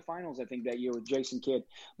went to the finals I think that year with Jason Kidd.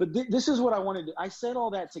 But this is what I wanted to. I said all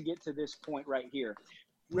that to get to this point right here.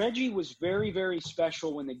 Reggie was very, very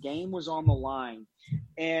special when the game was on the line,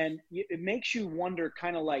 and it makes you wonder,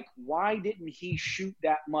 kind of like, why didn't he shoot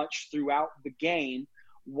that much throughout the game?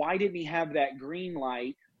 Why didn't he have that green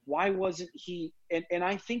light? Why wasn't he – and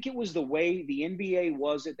I think it was the way the NBA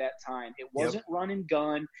was at that time. It wasn't run and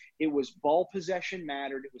gun. It was ball possession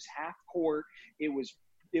mattered. It was half court. It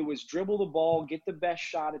was dribble the ball, get the best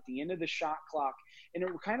shot at the end of the shot clock. And it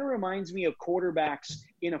kind of reminds me of quarterbacks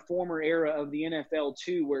in a former era of the NFL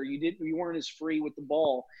too, where you weren't as free with the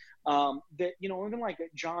ball. Even like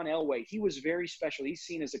John Elway, he was very special. He's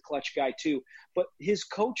seen as a clutch guy too. But his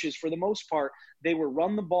coaches, for the most part, they were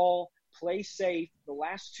run the ball, play safe, the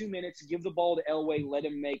last 2 minutes, give the ball to Elway, let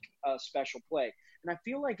him make a special play. And I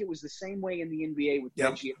feel like it was the same way in the NBA with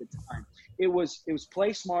Reggie at the time. It was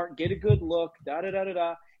play smart, get a good look,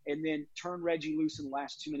 and then turn Reggie loose in the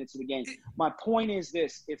last 2 minutes of the game. My point is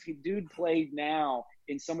this: if dude played now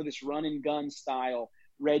in some of this run and gun style,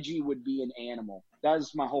 Reggie would be an animal. That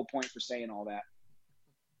is my whole point for saying all that.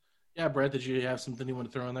 Yeah, Brett, did you have something you want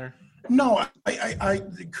to throw in there? No, I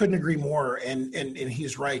couldn't agree more. And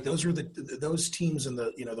he's right. Those were those teams in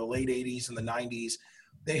the the late 80s and the 90s.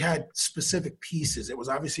 They had specific pieces. It was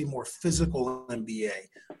obviously more physical NBA.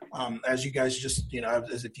 As you guys just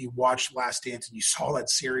as if you watched Last Dance and you saw that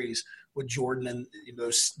series with Jordan and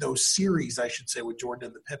those series, I should say, with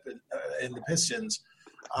Jordan and the Pistons.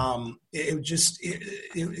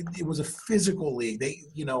 It was a physical league.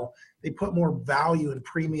 They put more value and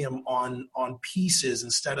premium on pieces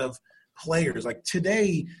instead of players. Like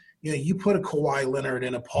today, you put a Kawhi Leonard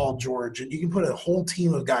and a Paul George, and you can put a whole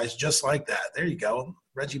team of guys just like that. There you go,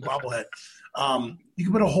 Reggie bobblehead. You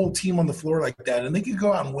can put a whole team on the floor like that, and they could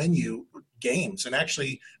go out and win you games and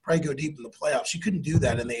actually probably go deep in the playoffs. You couldn't do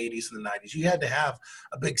that in the 80s and the 90s. You had to have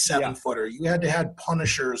a big 7-footer. You had to have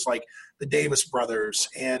punishers like the Davis brothers,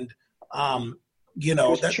 and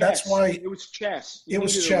that's why it was chess. It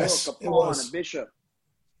was chess. It was a Bishop.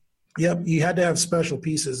 Yep, you had to have special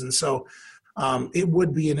pieces, and so it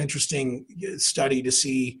would be an interesting study to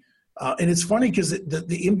see. And it's funny because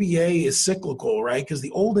the NBA is cyclical, right? Because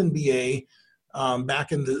the old NBA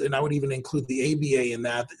back and I would even include the ABA in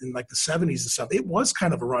that, in like the 70s and stuff, it was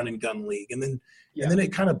kind of a run and gun league, and then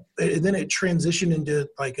it transitioned into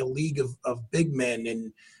like a league of big men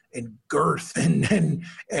and girth and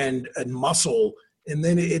muscle. And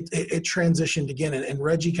then it transitioned again, and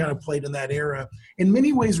Reggie kind of played in that era. In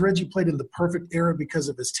many ways, Reggie played in the perfect era because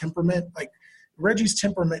of his temperament. Like Reggie's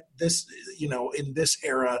temperament, in this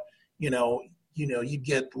era, you'd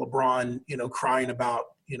get LeBron, crying about,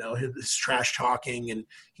 his trash talking, and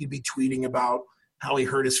he'd be tweeting about how he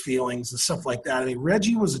hurt his feelings and stuff like that. I mean,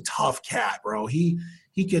 Reggie was a tough cat, bro. He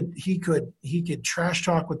could trash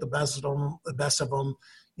talk with the best of them.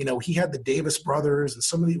 He had the Davis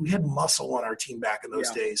brothers and we had muscle on our team back in those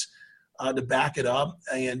days to back it up.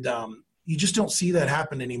 And you just don't see that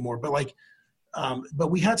happen anymore. But but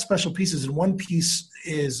we had special pieces, and one piece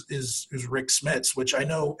is Rick Smits, which I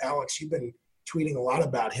know, Alex, you've been tweeting a lot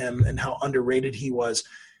about him and how underrated he was.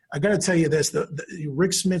 I got to tell you this: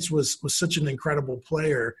 Rick Smits was such an incredible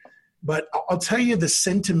player, but I'll tell you the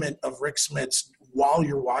sentiment of Rick Smits while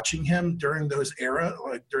you're watching him during those era,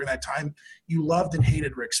 like during that time, you loved and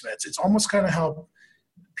hated Rick Smits. It's almost kind of how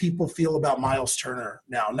people feel about Miles Turner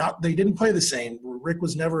now. They didn't play the same. Rick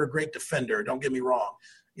was never a great defender. Don't get me wrong.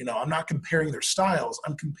 I'm not comparing their styles.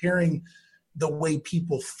 I'm comparing the way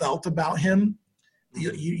people felt about him.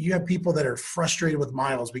 You have people that are frustrated with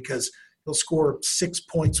Miles because he'll score 6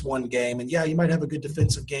 points one game, and yeah, you might have a good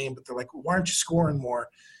defensive game, but they're like, why aren't you scoring more?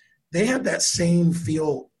 They had that same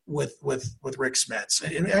feel with Rick Smits.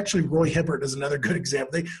 And actually Roy Hibbert is another good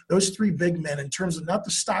example. Those three big men, in terms of not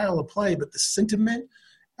the style of play, but the sentiment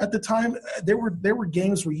at the time, there were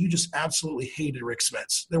games where you just absolutely hated Rick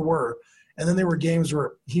Smits. There were. And then there were games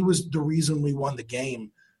where he was the reason we won the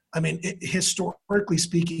game. I mean, historically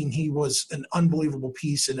speaking, he was an unbelievable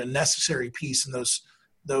piece and a necessary piece in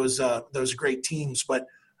those great teams. But,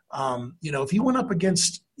 if he went up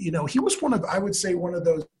against, he was I would say one of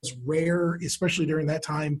those rare, especially during that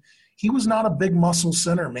time, he was not a big muscle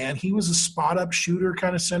center, man. He was a spot-up shooter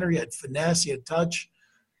kind of center. He had finesse, he had touch.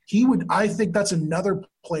 I think that's another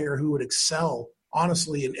player who would excel,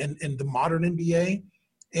 honestly, in the modern NBA.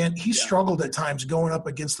 And he struggled at times going up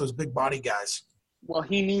against those big body guys. Well,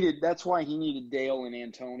 that's why he needed Dale and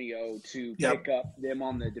Antonio to pick up them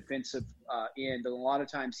on the defensive end. And a lot of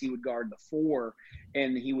times he would guard the 4,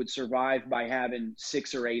 and he would survive by having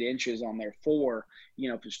 6 or 8 inches on their 4.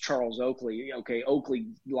 If it's Charles Oakley, okay, Oakley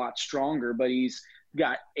a lot stronger, but he's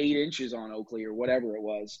got 8 inches on Oakley or whatever it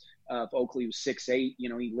was. If Oakley was 6'8",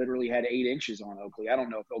 he literally had 8 inches on Oakley. I don't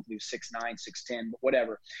know if Oakley was 6'9", 6'10", but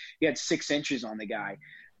whatever. He had 6 inches on the guy.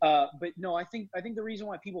 But no, I think the reason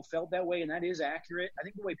why people felt that way, and that is accurate, I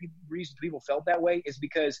think the reason people felt that way is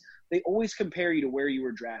because they always compare you to where you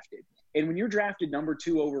were drafted. And when you're drafted number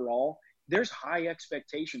 2 overall, there's high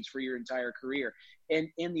expectations for your entire career. And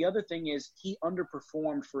the other thing is he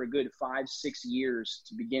underperformed for a good 5-6 years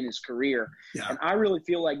to begin his career. Yeah. And I really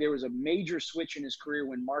feel like there was a major switch in his career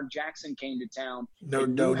when Mark Jackson came to town.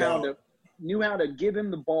 Knew how to give him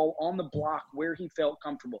the ball on the block where he felt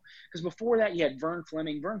comfortable. Because before that, you had Vern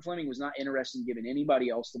Fleming. Vern Fleming was not interested in giving anybody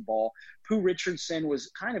else the ball. Pooh Richardson was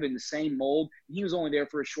kind of in the same mold. He was only there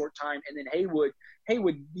for a short time. And then Haywood,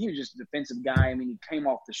 he was just a defensive guy. I mean, he came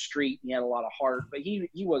off the street and he had a lot of heart, but he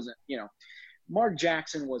wasn't, Mark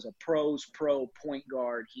Jackson was a pro point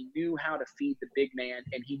guard. He knew how to feed the big man,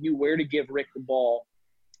 and he knew where to give Rick the ball.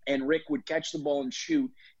 And Rick would catch the ball and shoot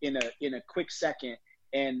in a quick second.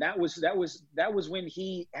 And that was when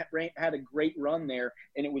he had a great run there,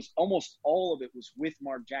 and it was almost all of it was with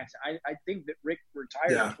Mark Jackson. I think that Rick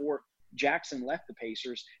retired before Jackson left the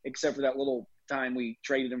Pacers, except for that little time we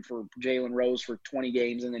traded him for Jalen Rose for 20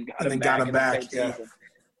 games and then got him back. Yeah.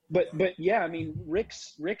 But yeah, I mean,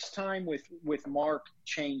 Rick's time with Mark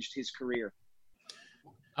changed his career.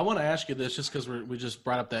 I want to ask you this just because we just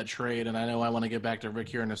brought up that trade, and I know I want to get back to Rick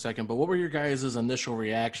here in a second, but what were your guys' initial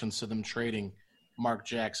reactions to them trading Mark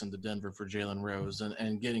Jackson to Denver for Jalen Rose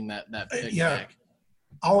and getting that pick back?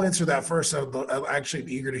 I'll answer that first. I'm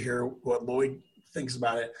actually eager to hear what Lloyd thinks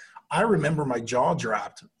about it. I remember my jaw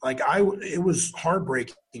dropped. It was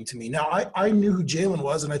heartbreaking to me. Now, I knew who Jalen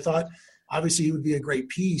was, and I thought obviously he would be a great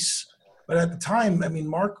piece. But at the time, I mean,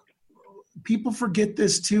 Mark, people forget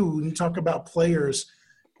this too when you talk about players.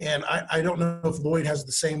 And I don't know if Lloyd has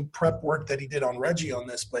the same prep work that he did on Reggie on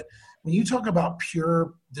this, but when you talk about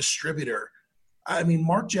pure distributor, I mean,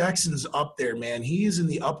 Mark Jackson's up there, man. He is in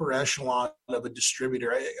the upper echelon of a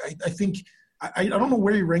distributor. I think I don't know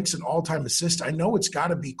where he ranks in all-time assist. I know it's got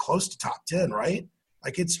to be close to top 10, right?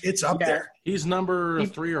 Like it's up there. He's number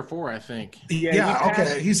 3 or 4, I think.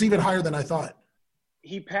 Okay. He's even higher than I thought.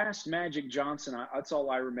 He passed Magic Johnson. That's all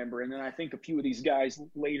I remember. And then I think a few of these guys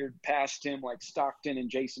later passed him, like Stockton and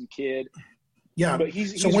Jason Kidd. Yeah, but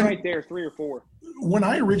he's right there, 3 or 4. When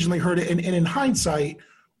I originally heard it, and in hindsight,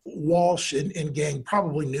 Walsh and gang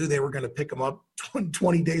probably knew they were going to pick him up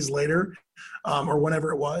 20 days later or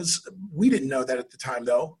whenever it was. We didn't know that at the time,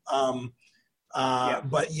 though.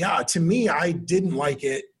 But, yeah, to me, I didn't like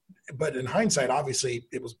it. But in hindsight, obviously,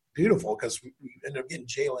 it was beautiful because we ended up getting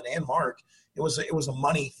Jalen and Mark. It was a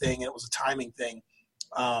money thing. It was a timing thing.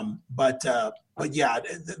 But yeah,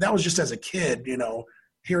 that was just as a kid,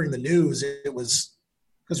 hearing the news. It was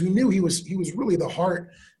because we knew he was really the heart.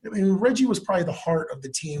 I mean, Reggie was probably the heart of the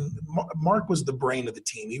team. Mark was the brain of the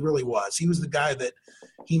team. He really was. He was the guy that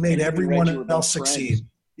he made everyone else succeed.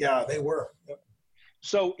 Yeah, they were. Yep.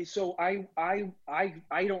 So I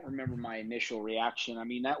don't remember my initial reaction. I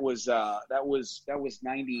mean, that was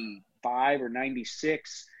 95 or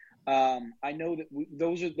 96. I know that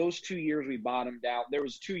those 2 years we bottomed out. There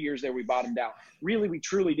was 2 years there we bottomed out. Really, we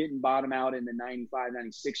truly didn't bottom out in the 95,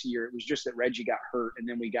 96 year. It was just that Reggie got hurt, and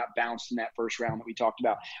then we got bounced in that first round that we talked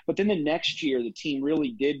about. But then the next year, the team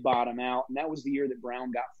really did bottom out, and that was the year that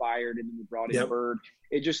Brown got fired, and then we brought in Bird.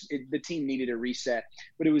 The team needed a reset.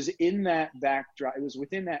 But it was in that backdrop. It was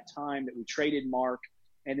within that time that we traded Mark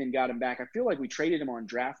and then got him back. I feel like we traded him on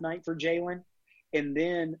draft night for Jalen. And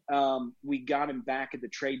then we got him back at the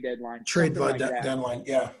trade deadline. Deadline,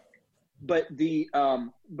 yeah. But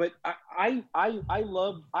I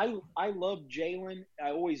love Jalen.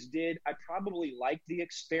 I always did. I probably liked the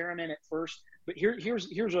experiment at first. But here's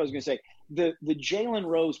what I was going to say. The Jalen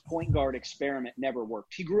Rose point guard experiment never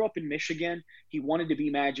worked. He grew up in Michigan. He wanted to be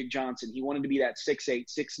Magic Johnson. He wanted to be that 6'8",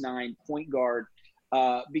 6'9" point guard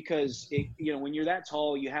because when you're that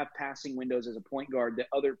tall, you have passing windows as a point guard that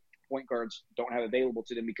other point guards don't have available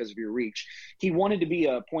to them because of your reach. He wanted to be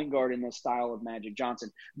a point guard in the style of Magic Johnson.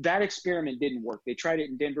 That experiment didn't work. They tried it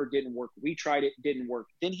in Denver, didn't work. We tried it, didn't work.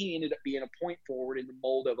 Then he ended up being a point forward in the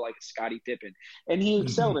mold of like a Scottie Pippen, and he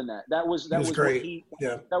excelled in that. That was great.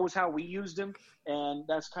 That was how we used him, and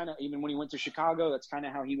that's kind of even when he went to Chicago. That's kind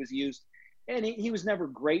of how he was used. And he was never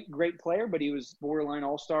great player, but he was borderline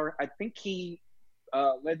all-star. I think he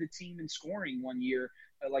led the team in scoring one year.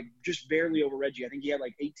 Like just barely over Reggie. I think he had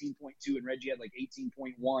like 18.2 and Reggie had like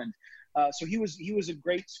 18.1. So he was a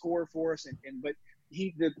great scorer for us. But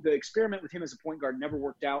the experiment with him as a point guard never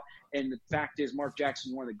worked out. And the fact is, Mark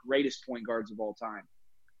Jackson is one of the greatest point guards of all time.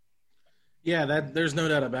 Yeah, there's no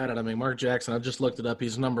doubt about it. I mean, Mark Jackson, I just looked it up.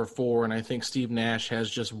 He's number 4, and I think Steve Nash has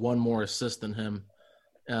just one more assist than him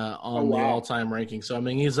on the all-time ranking. So I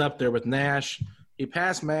mean, he's up there with Nash. He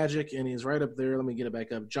passed Magic, and he's right up there. Let me get it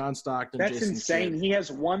back up. John Stockton. That's Jason insane. Kidd. He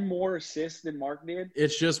has one more assist than Mark did?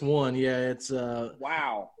 It's just one. Yeah, it's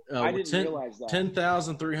wow. I didn't realize that.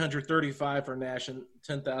 10,335 for Nash and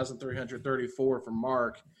 10,334 for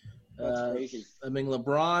Mark. That's crazy. I mean,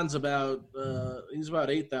 LeBron's he's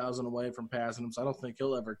about 8,000 away from passing him, so I don't think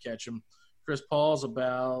he'll ever catch him. Chris Paul's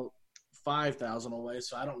about 5,000 away,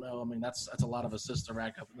 so I don't know. I mean, that's a lot of assists to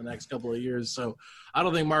rack up in the next couple of years. So I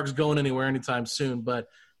don't think Mark's going anywhere anytime soon. But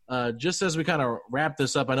just as we kind of wrap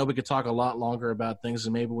this up, I know we could talk a lot longer about things,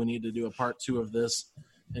 and maybe we need to do a part 2 of this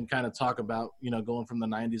and kind of talk about going from the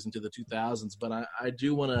 90s into the 2000s. But I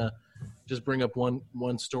do want to just bring up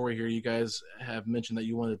one story here. You guys have mentioned that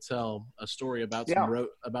you want to tell a story about some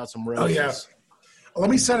roses. Oh yeah. Well,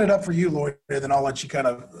 let me set it up for you, Lloyd, and then I'll let you kind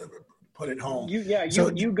of put it home.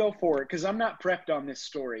 You go for it because I'm not prepped on this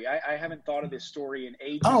story. I haven't thought of this story in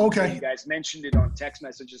ages. Oh, okay. You guys mentioned it on text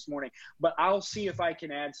message this morning, but I'll see if I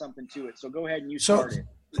can add something to it. So go ahead and start it.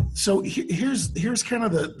 So here's kind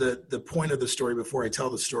of the point of the story before I tell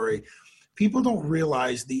the story. People don't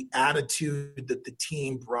realize the attitude that the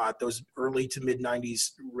team brought, those early to mid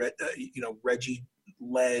 90s,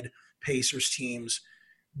 Reggie-led Pacers teams.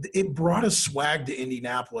 It brought a swag to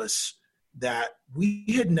Indianapolis that we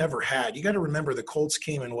had never had. You got to remember the Colts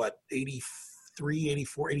came in 83,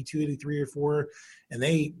 84, 82, 83 or 4, and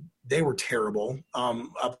they were terrible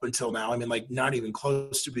up until now. I mean, like not even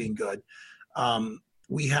close to being good.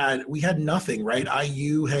 We had nothing, right?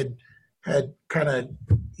 IU had kind of,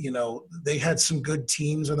 they had some good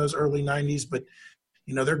teams in those early 90s, but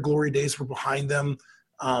their glory days were behind them.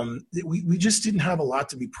 We just didn't have a lot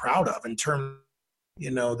to be proud of in terms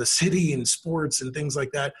the city and sports and things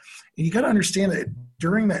like that. And you got to understand that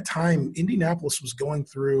during that time, Indianapolis was going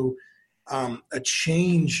through a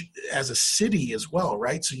change as a city as well,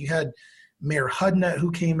 right? So you had Mayor Hudnett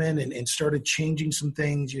who came in and started changing some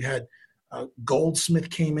things. You had Goldsmith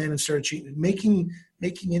came in and started making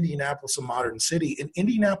Indianapolis a modern city. And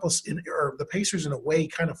Indianapolis, or the Pacers in a way,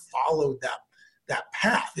 kind of followed that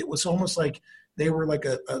path. It was almost like they were like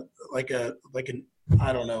a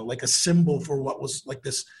symbol for what was like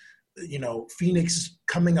this, Phoenix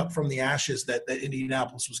coming up from the ashes that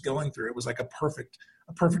Indianapolis was going through. It was like a perfect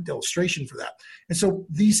illustration for that. And so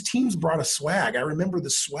these teams brought a swag. I remember the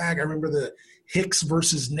swag. I remember the Hicks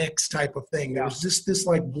versus Knicks type of thing. There was just this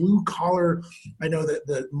like blue collar. I know that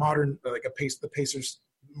the modern, the Pacers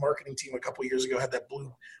marketing team a couple of years ago had that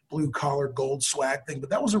blue collar gold swag thing, but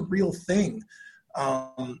that was a real thing.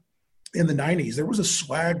 In the 90s, there was a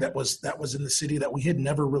swag that was in the city that we had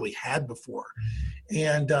never really had before.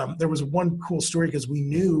 And there was one cool story because we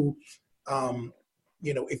knew,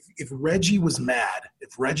 if Reggie was mad,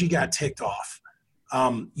 if Reggie got ticked off,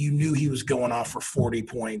 you knew he was going off for 40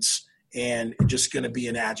 points and just going to be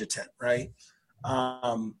an adjutant, right?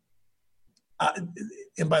 And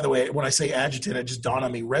by the way, when I say adjutant, it just dawned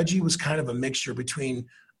on me, Reggie was kind of a mixture between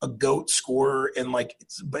a GOAT scorer and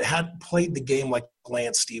but had played the game like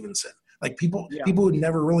Lance Stevenson. Like people who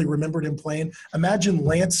never really remembered him playing. Imagine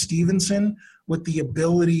Lance Stevenson with the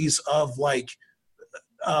abilities of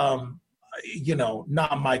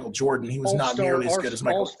not Michael Jordan. He was not nearly as good as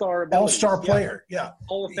Michael. All-star player. Yeah.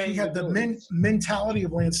 He had the mentality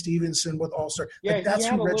of Lance Stevenson with all-star. Yeah, that's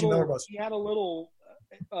who Reggie Miller was. He had a little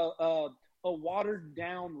a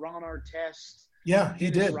watered-down Ron Artest. Yeah,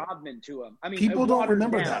 he did. Rodman to him. I mean, people don't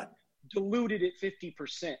remember that. Diluted at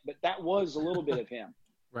 50%, but that was a little bit of him.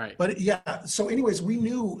 Right. But so anyways,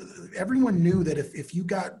 everyone knew that if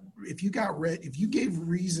you gave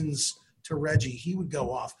reasons to Reggie, he would go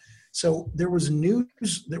off. So there was a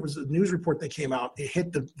news report that came out. It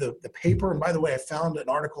hit the paper. And by the way, I found an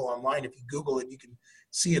article online. If you Google it, you can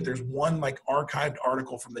see it. There's one archived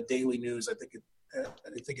article from the Daily News. I think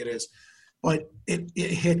it is, but it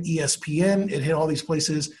hit ESPN. It hit all these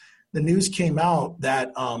places. The news came out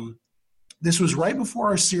that, this was right before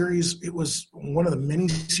our series. It was one of the mini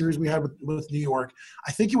series we had with New York.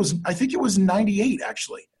 I think it was 98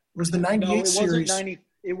 actually. It was the 98 series.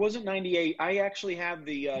 It wasn't 98. I actually have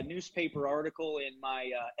the newspaper article in my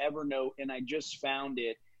Evernote, and I just found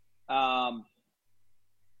it.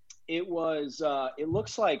 It was. It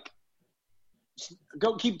looks like.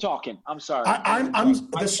 Go keep talking. I'm sorry.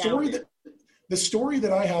 The story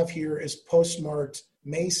that I have here is postmarked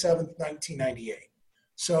May 7th, 1998.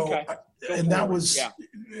 So. Okay. And that was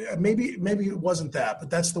maybe it wasn't that,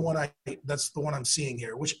 but that's the one I'm seeing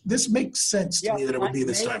here. Which this makes sense to me that it would be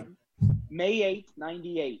this time. May 8th,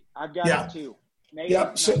 98. I've got it too. May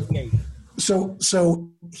 8th, 98.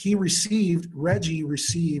 So Reggie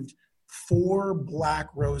received 4 black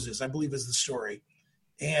roses, I believe is the story,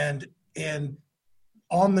 and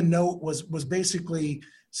on the note was basically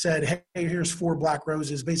said, hey, here's 4 black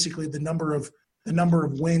roses. Basically, the number of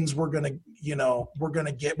wins we're gonna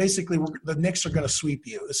get. Basically, the Knicks are gonna sweep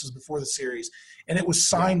you. This is before the series, and it was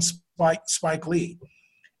signed Spike Lee,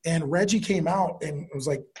 and Reggie came out and was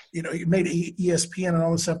like, he made ESPN and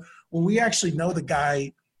all this stuff. Well, we actually know the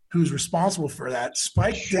guy who's responsible for that.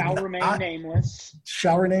 Spike shall remain nameless.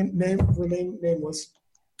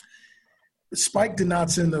 Spike did not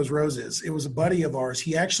send those roses. It was a buddy of ours.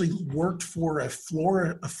 He actually worked for a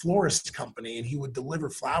florist company, and he would deliver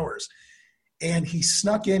flowers. And he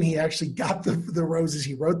snuck in. He actually got the roses.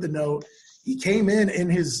 He wrote the note. He came in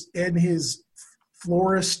his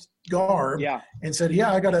florist garb and said,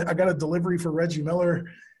 "Yeah, I got a delivery for Reggie Miller."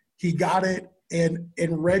 He got it, and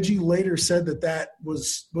Reggie later said that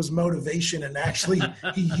was motivation, and actually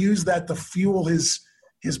he used that to fuel his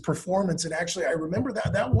performance. And actually, I remember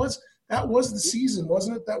that was the season,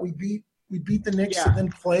 wasn't it? That we beat the Knicks and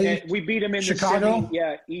then played. We beat them in Chicago.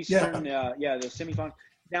 The semifinal.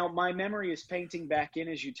 Now, my memory is painting back in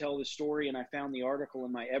as you tell the story, and I found the article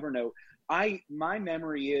in my Evernote. My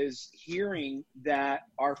memory is hearing that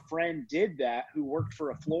our friend did that, who worked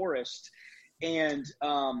for a florist, and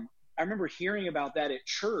I remember hearing about that at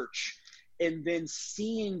church, and then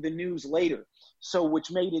seeing the news later. So, which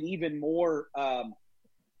made it even more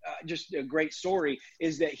just a great story,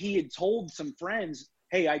 is that he had told some friends,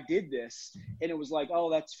 hey, I did this. And it was like,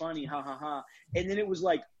 oh, that's funny. Ha, ha, ha. And then it was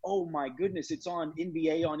like, oh, my goodness, it's on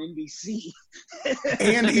NBA on NBC.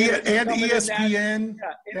 and ESPN.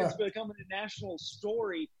 It's becoming a national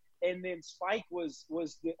story. And then Spike was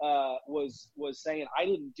saying, I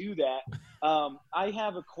didn't do that. I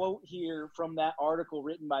have a quote here from that article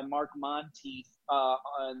written by Mark Monteith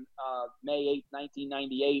on May 8,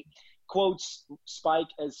 1998. Quotes Spike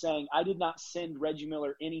as saying, I did not send Reggie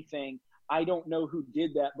Miller anything. I don't know who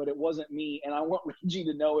did that, but it wasn't me, and I want Reggie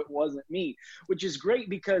to know it wasn't me, which is great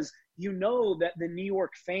because you know that the New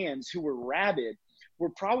York fans who were rabid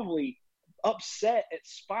were probably upset at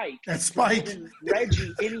Spike.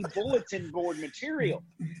 Reggie any bulletin board material.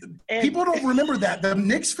 And people don't remember that. The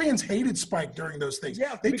Knicks fans hated Spike during those things.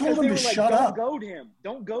 Yeah, they told him to shut up.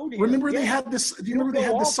 Don't go to him. Remember they had this. Do you remember they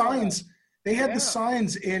had the signs? They had the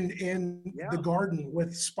signs in the garden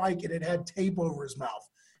with Spike, and it had tape over his mouth.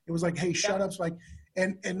 It was like, hey, shut up, Spike.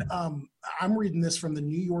 And I'm reading this from the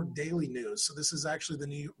New York Daily News. So this is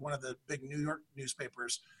actually one of the big New York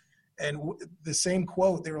newspapers. And the same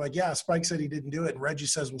quote, they were like, yeah, Spike said he didn't do it. And Reggie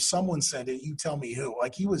says, well, someone sent it. You tell me who.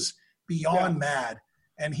 Like, he was beyond mad.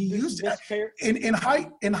 And he used it.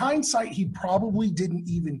 In hindsight, he probably didn't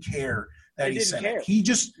even care that he sent it. He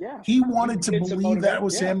just he wanted to believe that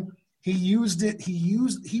was him. He used it. He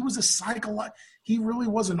was a he really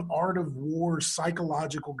was an art of war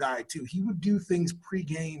psychological guy too. He would do things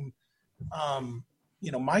pregame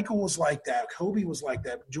Michael was like that. Kobe was like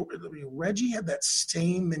that. Reggie had that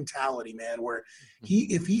same mentality, man, where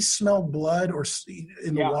if he smelled blood or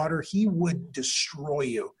in the water, he would destroy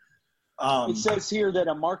you. It says here that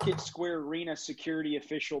a Market Square Arena security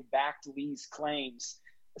official backed Lee's claims,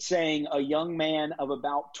 saying a young man of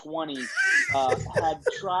about 20 had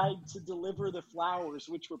tried to deliver the flowers,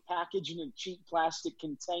 which were packaged in a cheap plastic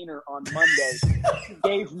container, on Monday. He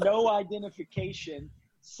gave no identification,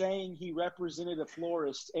 saying he represented a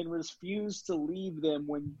florist, and refused to leave them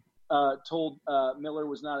when told Miller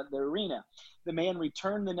was not at the arena. The man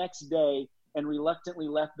returned the next day and reluctantly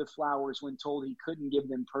left the flowers when told he couldn't give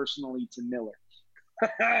them personally to Miller.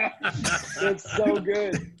 That's so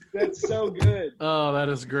good. That's so good. Oh, that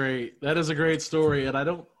is great. That is a great story, and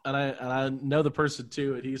I know the person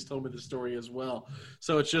too, and he's told me the story as well.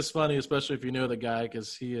 So it's just funny, especially if you know the guy,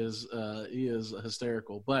 because he is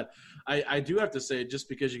hysterical. But I do have to say, just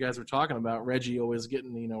because you guys were talking about Reggie always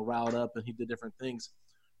getting riled up, and he did different things.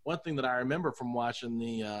 One thing that I remember from watching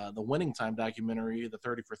the Winning Time documentary, the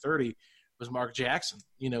 30 for 30, was Mark Jackson.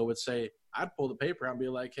 Would say, I'd pull the paper out and be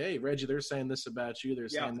like, "Hey, Reggie, they're saying this about you. They're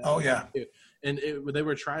saying that." Oh, yeah. And they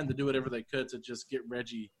were trying to do whatever they could to just get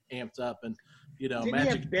Reggie amped up. And, Didn't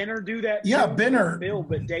Magic Benner do that? Yeah, Benner. Bill,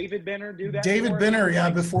 but David Benner do that? David Benner,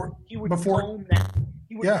 before. He would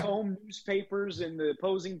comb newspapers and the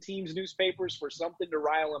opposing team's newspapers for something to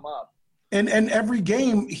rile him up. And every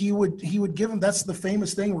game he would give him. That's the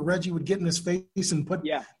famous thing where Reggie would get in his face and put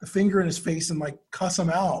the finger in his face and like cuss him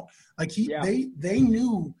out. Like they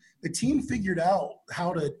knew, the team figured out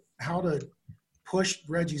how to push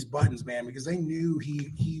Reggie's buttons, man, because they knew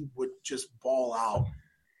he would just ball out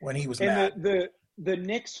when he was mad. The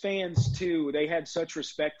Knicks fans too, they had such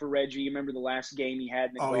respect for Reggie. You remember the last game he had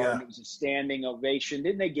in the Garden? It was a standing ovation.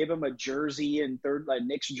 Didn't they give him a jersey a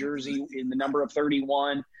Knicks jersey in the number of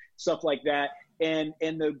 31? Stuff like that. And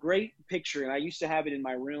the great picture, and I used to have it in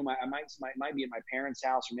my room. I might be in my parents'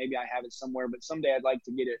 house, or maybe I have it somewhere, but someday I'd like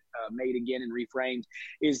to get it made again and reframed,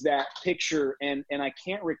 is that picture. And I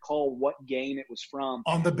can't recall what game it was from.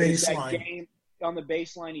 On the baseline. On the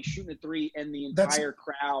baseline, he's shooting a three, and the entire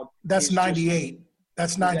crowd. That's 98.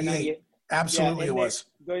 That's 98. Absolutely, it was.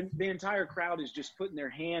 The entire crowd is just putting their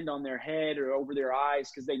hand on their head or over their eyes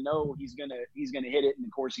because they know he's gonna hit it, and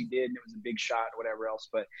of course he did, and it was a big shot or whatever else.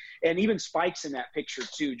 And even Spike's in that picture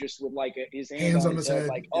too, just with like his hands on his head,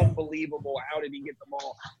 like unbelievable. How did he get them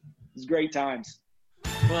all? It's great times.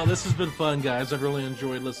 Well, this has been fun, guys. I've really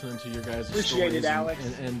enjoyed listening to your guys' stories. Appreciate it, Alex.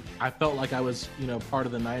 And I felt like I was, part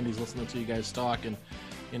of the 90s listening to you guys talk. And,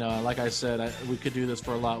 like I said, we could do this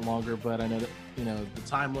for a lot longer, but I know that, the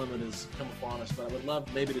time limit has come upon us. But I would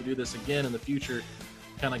love maybe to do this again in the future,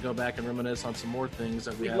 kind of go back and reminisce on some more things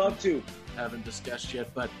that we haven't discussed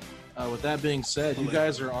yet. But with that being said, you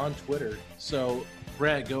guys are on Twitter. So,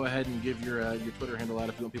 Brett, go ahead and give your Twitter handle out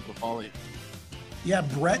if you want people to follow you. Yeah,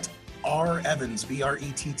 Brett R. Evans,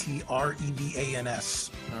 BRETTREVANS.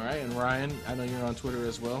 All right, and Ryan, I know you're on Twitter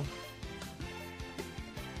as well.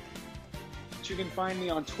 You can find me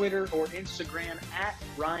on Twitter or Instagram at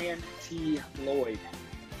Ryan T. Lloyd.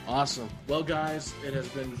 Awesome. Well, guys, it has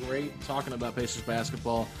been great talking about Pacers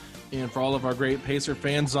basketball. And for all of our great Pacer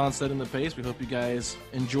fans on Setting the Pace, we hope you guys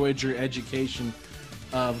enjoyed your education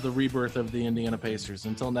of the rebirth of the Indiana Pacers.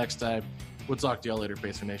 Until next time, we'll talk to y'all later,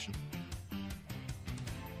 Pacer Nation.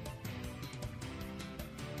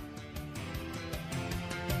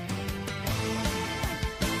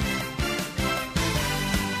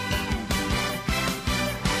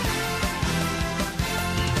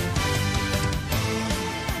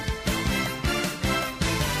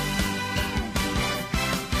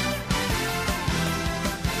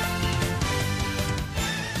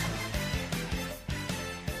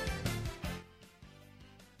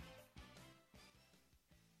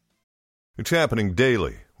 It's happening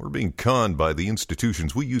daily. We're being conned by the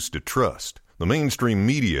institutions we used to trust. The mainstream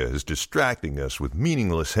media is distracting us with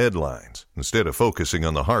meaningless headlines instead of focusing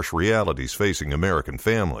on the harsh realities facing American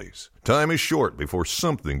families. Time is short before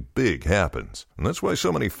something big happens, and that's why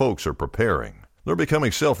so many folks are preparing. They're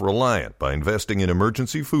becoming self-reliant by investing in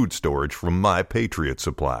emergency food storage from My Patriot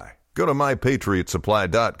Supply. Go to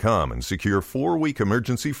MyPatriotSupply.com and secure 4-week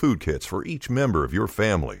emergency food kits for each member of your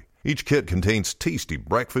family. Each kit contains tasty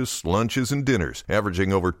breakfasts, lunches, and dinners,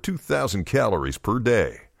 averaging over 2,000 calories per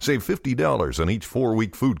day. Save $50 on each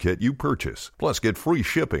 4-week food kit you purchase. Plus, get free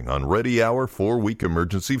shipping on Ready Hour 4-week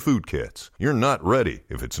emergency food kits. You're not ready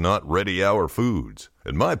if it's not Ready Hour Foods.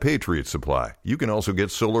 At My Patriot Supply, you can also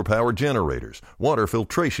get solar power generators, water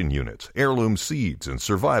filtration units, heirloom seeds, and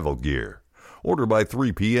survival gear. Order by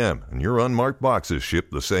 3 p.m. and your unmarked boxes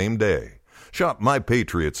ship the same day. Shop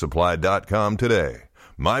MyPatriotSupply.com today.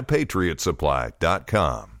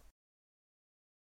 MyPatriotSupply.com.